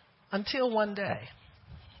 Until one day,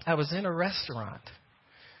 I was in a restaurant,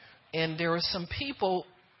 and there were some people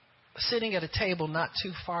sitting at a table not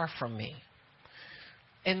too far from me.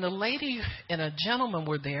 And the lady and a gentleman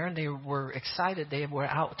were there, and they were excited. They were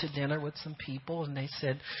out to dinner with some people, and they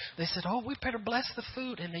said, "Oh, we better bless the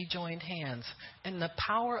food." And they joined hands. And the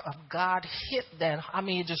power of God hit that.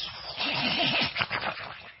 It just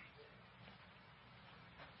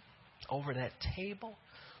over that table,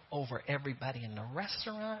 over everybody in the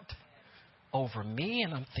restaurant, over me.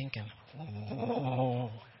 And I'm thinking,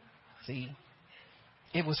 oh, see,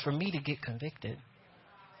 it was for me to get convicted.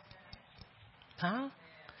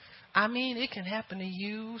 It can happen to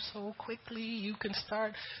you so quickly. You can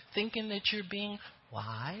start thinking that you're being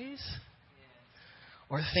wise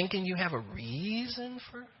or thinking you have a reason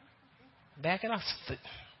for backing off.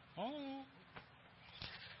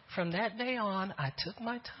 From that day on, I took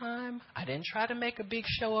my time. I didn't try to make a big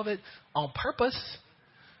show of it on purpose,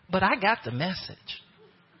 but I got the message.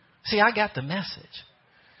 See, I got the message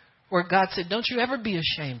where God said, "Don't you ever be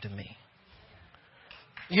ashamed of me."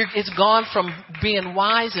 It's gone from being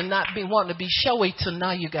wise and not wanting to be showy to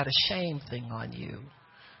now you got a shame thing on you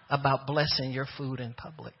about blessing your food in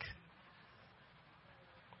public.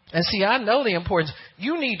 And see, I know the importance.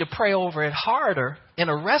 You need to pray over it harder in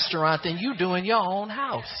a restaurant than you do in your own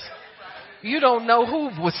house. You don't know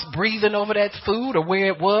who was breathing over that food or where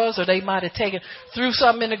it was, or they might have threw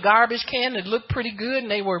something in the garbage can that looked pretty good and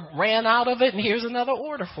they ran out of it, and here's another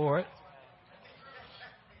order for it.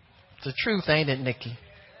 It's the truth, ain't it, Nikki?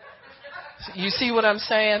 You see what I'm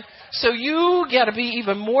saying? So you got to be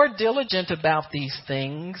even more diligent about these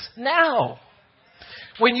things now.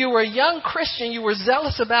 When you were a young Christian, you were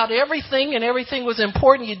zealous about everything and everything was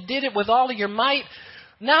important. You did it with all of your might.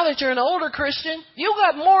 Now that you're an older Christian, you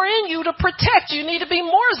got more in you to protect. You need to be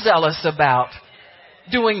more zealous about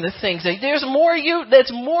doing the things. There's more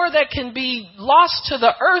that can be lost to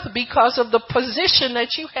the earth because of the position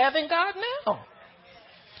that you have in God now.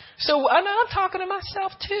 So I'm talking to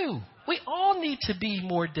myself too. We all need to be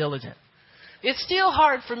more diligent. It's still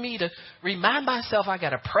hard for me to remind myself I got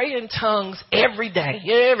to pray in tongues every day.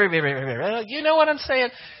 You know what I'm saying?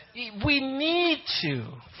 We need to,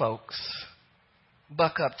 folks,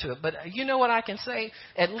 buck up to it. But you know what I can say?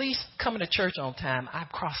 At least coming to church on time, I've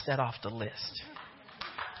crossed that off the list.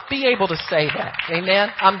 Be able to say that. Amen?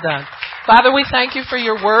 I'm done. Father, we thank you for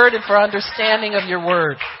your word and for understanding of your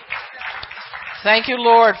word. Thank you,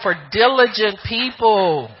 Lord, for diligent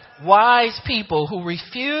people, wise people who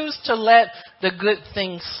refuse to let the good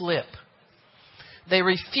things slip. They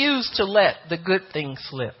refuse to let the good things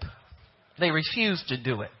slip. They refuse to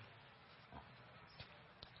do it.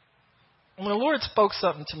 When the Lord spoke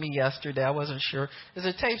something to me yesterday, I wasn't sure. Is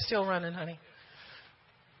the tape still running, honey?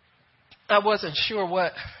 I wasn't sure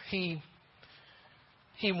what he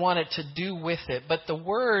wanted to do with it, but the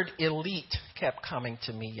word elite kept coming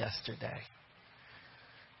to me yesterday.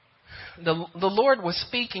 The Lord was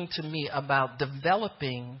speaking to me about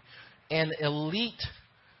developing an elite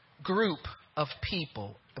group of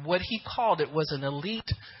people. What he called it was an elite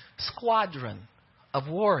squadron of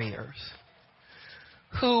warriors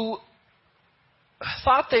who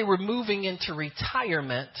thought they were moving into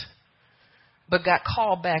retirement but got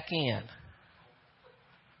called back in.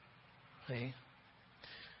 See?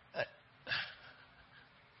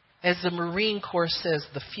 As the Marine Corps says,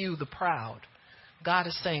 the few, the proud. God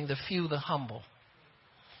is saying the few, the humble.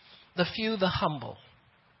 The few, the humble.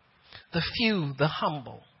 The few, the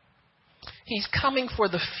humble. He's coming for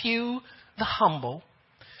the few the humble,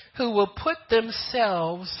 who will put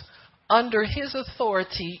themselves under his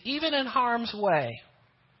authority, even in harm's way,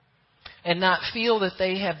 and not feel that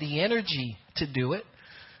they have the energy to do it,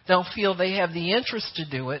 don't feel they have the interest to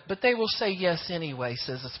do it, but they will say yes anyway,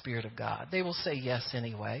 says the Spirit of God. They will say yes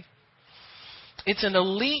anyway. It's an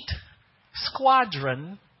elite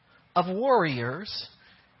squadron of warriors,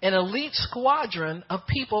 an elite squadron of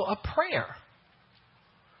people of prayer.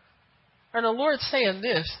 And the Lord's saying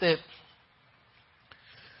this, that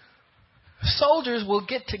soldiers will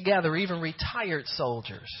get together, even retired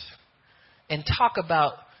soldiers, and talk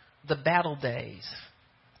about the battle days,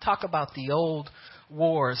 talk about the old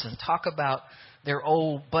wars, and talk about their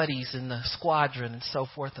old buddies in the squadron and so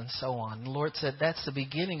forth and so on. The Lord said that's the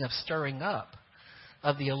beginning of stirring up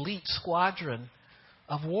of the elite squadron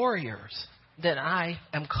of warriors that I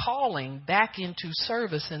am calling back into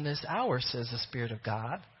service in this hour, says the Spirit of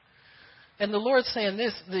God. And the Lord's saying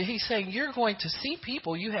this, that he's saying you're going to see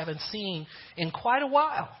people you haven't seen in quite a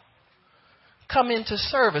while come into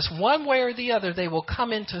service. One way or the other, they will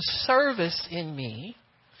come into service in me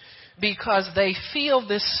because they feel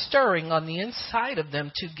this stirring on the inside of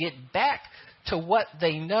them to get back to what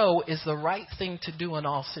they know is the right thing to do in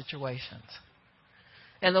all situations.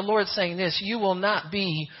 And the Lord's saying this, you will not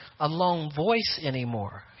be a lone voice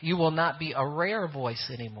anymore. You will not be a rare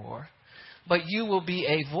voice anymore. But you will be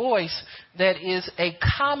a voice that is a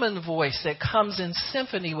common voice that comes in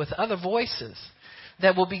symphony with other voices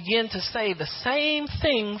that will begin to say the same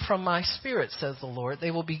thing from my Spirit, says the Lord. They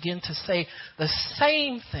will begin to say the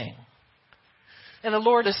same thing. And the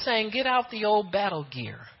Lord is saying, get out the old battle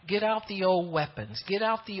gear. Get out the old weapons. Get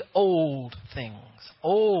out the old things.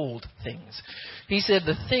 Old things. He said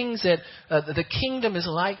the things that the kingdom is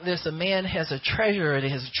like this. A man has a treasure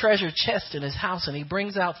and his treasure chest in his house, and he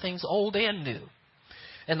brings out things old and new.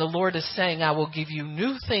 And the Lord is saying, I will give you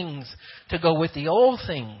new things to go with the old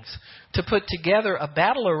things, to put together a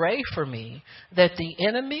battle array for me that the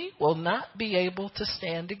enemy will not be able to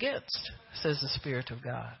stand against, says the Spirit of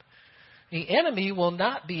God. The enemy will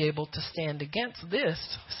not be able to stand against this,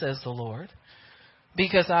 says the Lord,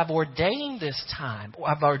 because I've ordained this time.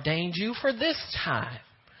 I've ordained you for this time.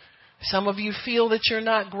 Some of you feel that you're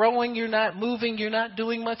not growing, you're not moving, you're not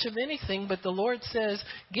doing much of anything, but the Lord says,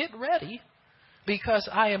 get ready, because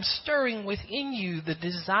I am stirring within you the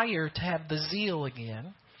desire to have the zeal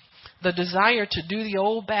again, the desire to do the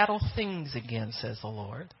old battle things again, says the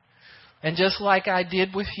Lord. And just like I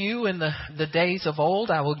did with you in the days of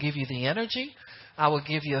old, I will give you the energy. I will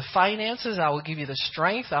give you the finances. I will give you the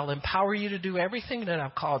strength. I'll empower you to do everything that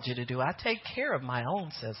I've called you to do. I take care of my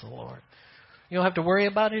own, says the Lord. You don't have to worry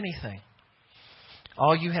about anything.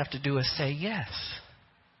 All you have to do is say yes.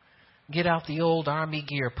 Get out the old army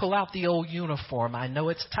gear. Pull out the old uniform. I know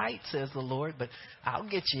it's tight, says the Lord, but I'll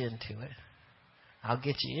get you into it. I'll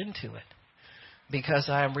get you into it. Because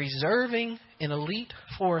I am reserving an elite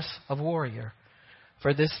force of warrior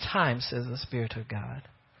for this time, says the Spirit of God.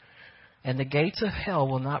 And the gates of hell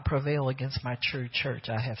will not prevail against my true church.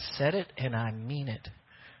 I have said it and I mean it.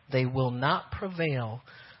 They will not prevail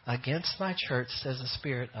against my church, says the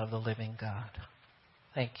Spirit of the living God.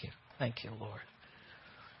 Thank you. Thank you, Lord.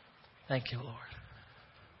 Thank you, Lord.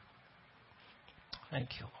 Thank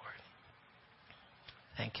you, Lord.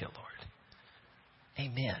 Thank you, Lord.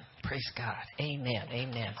 Amen. Praise God. Amen.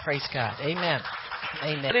 Amen. Praise God. Amen.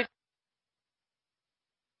 Amen.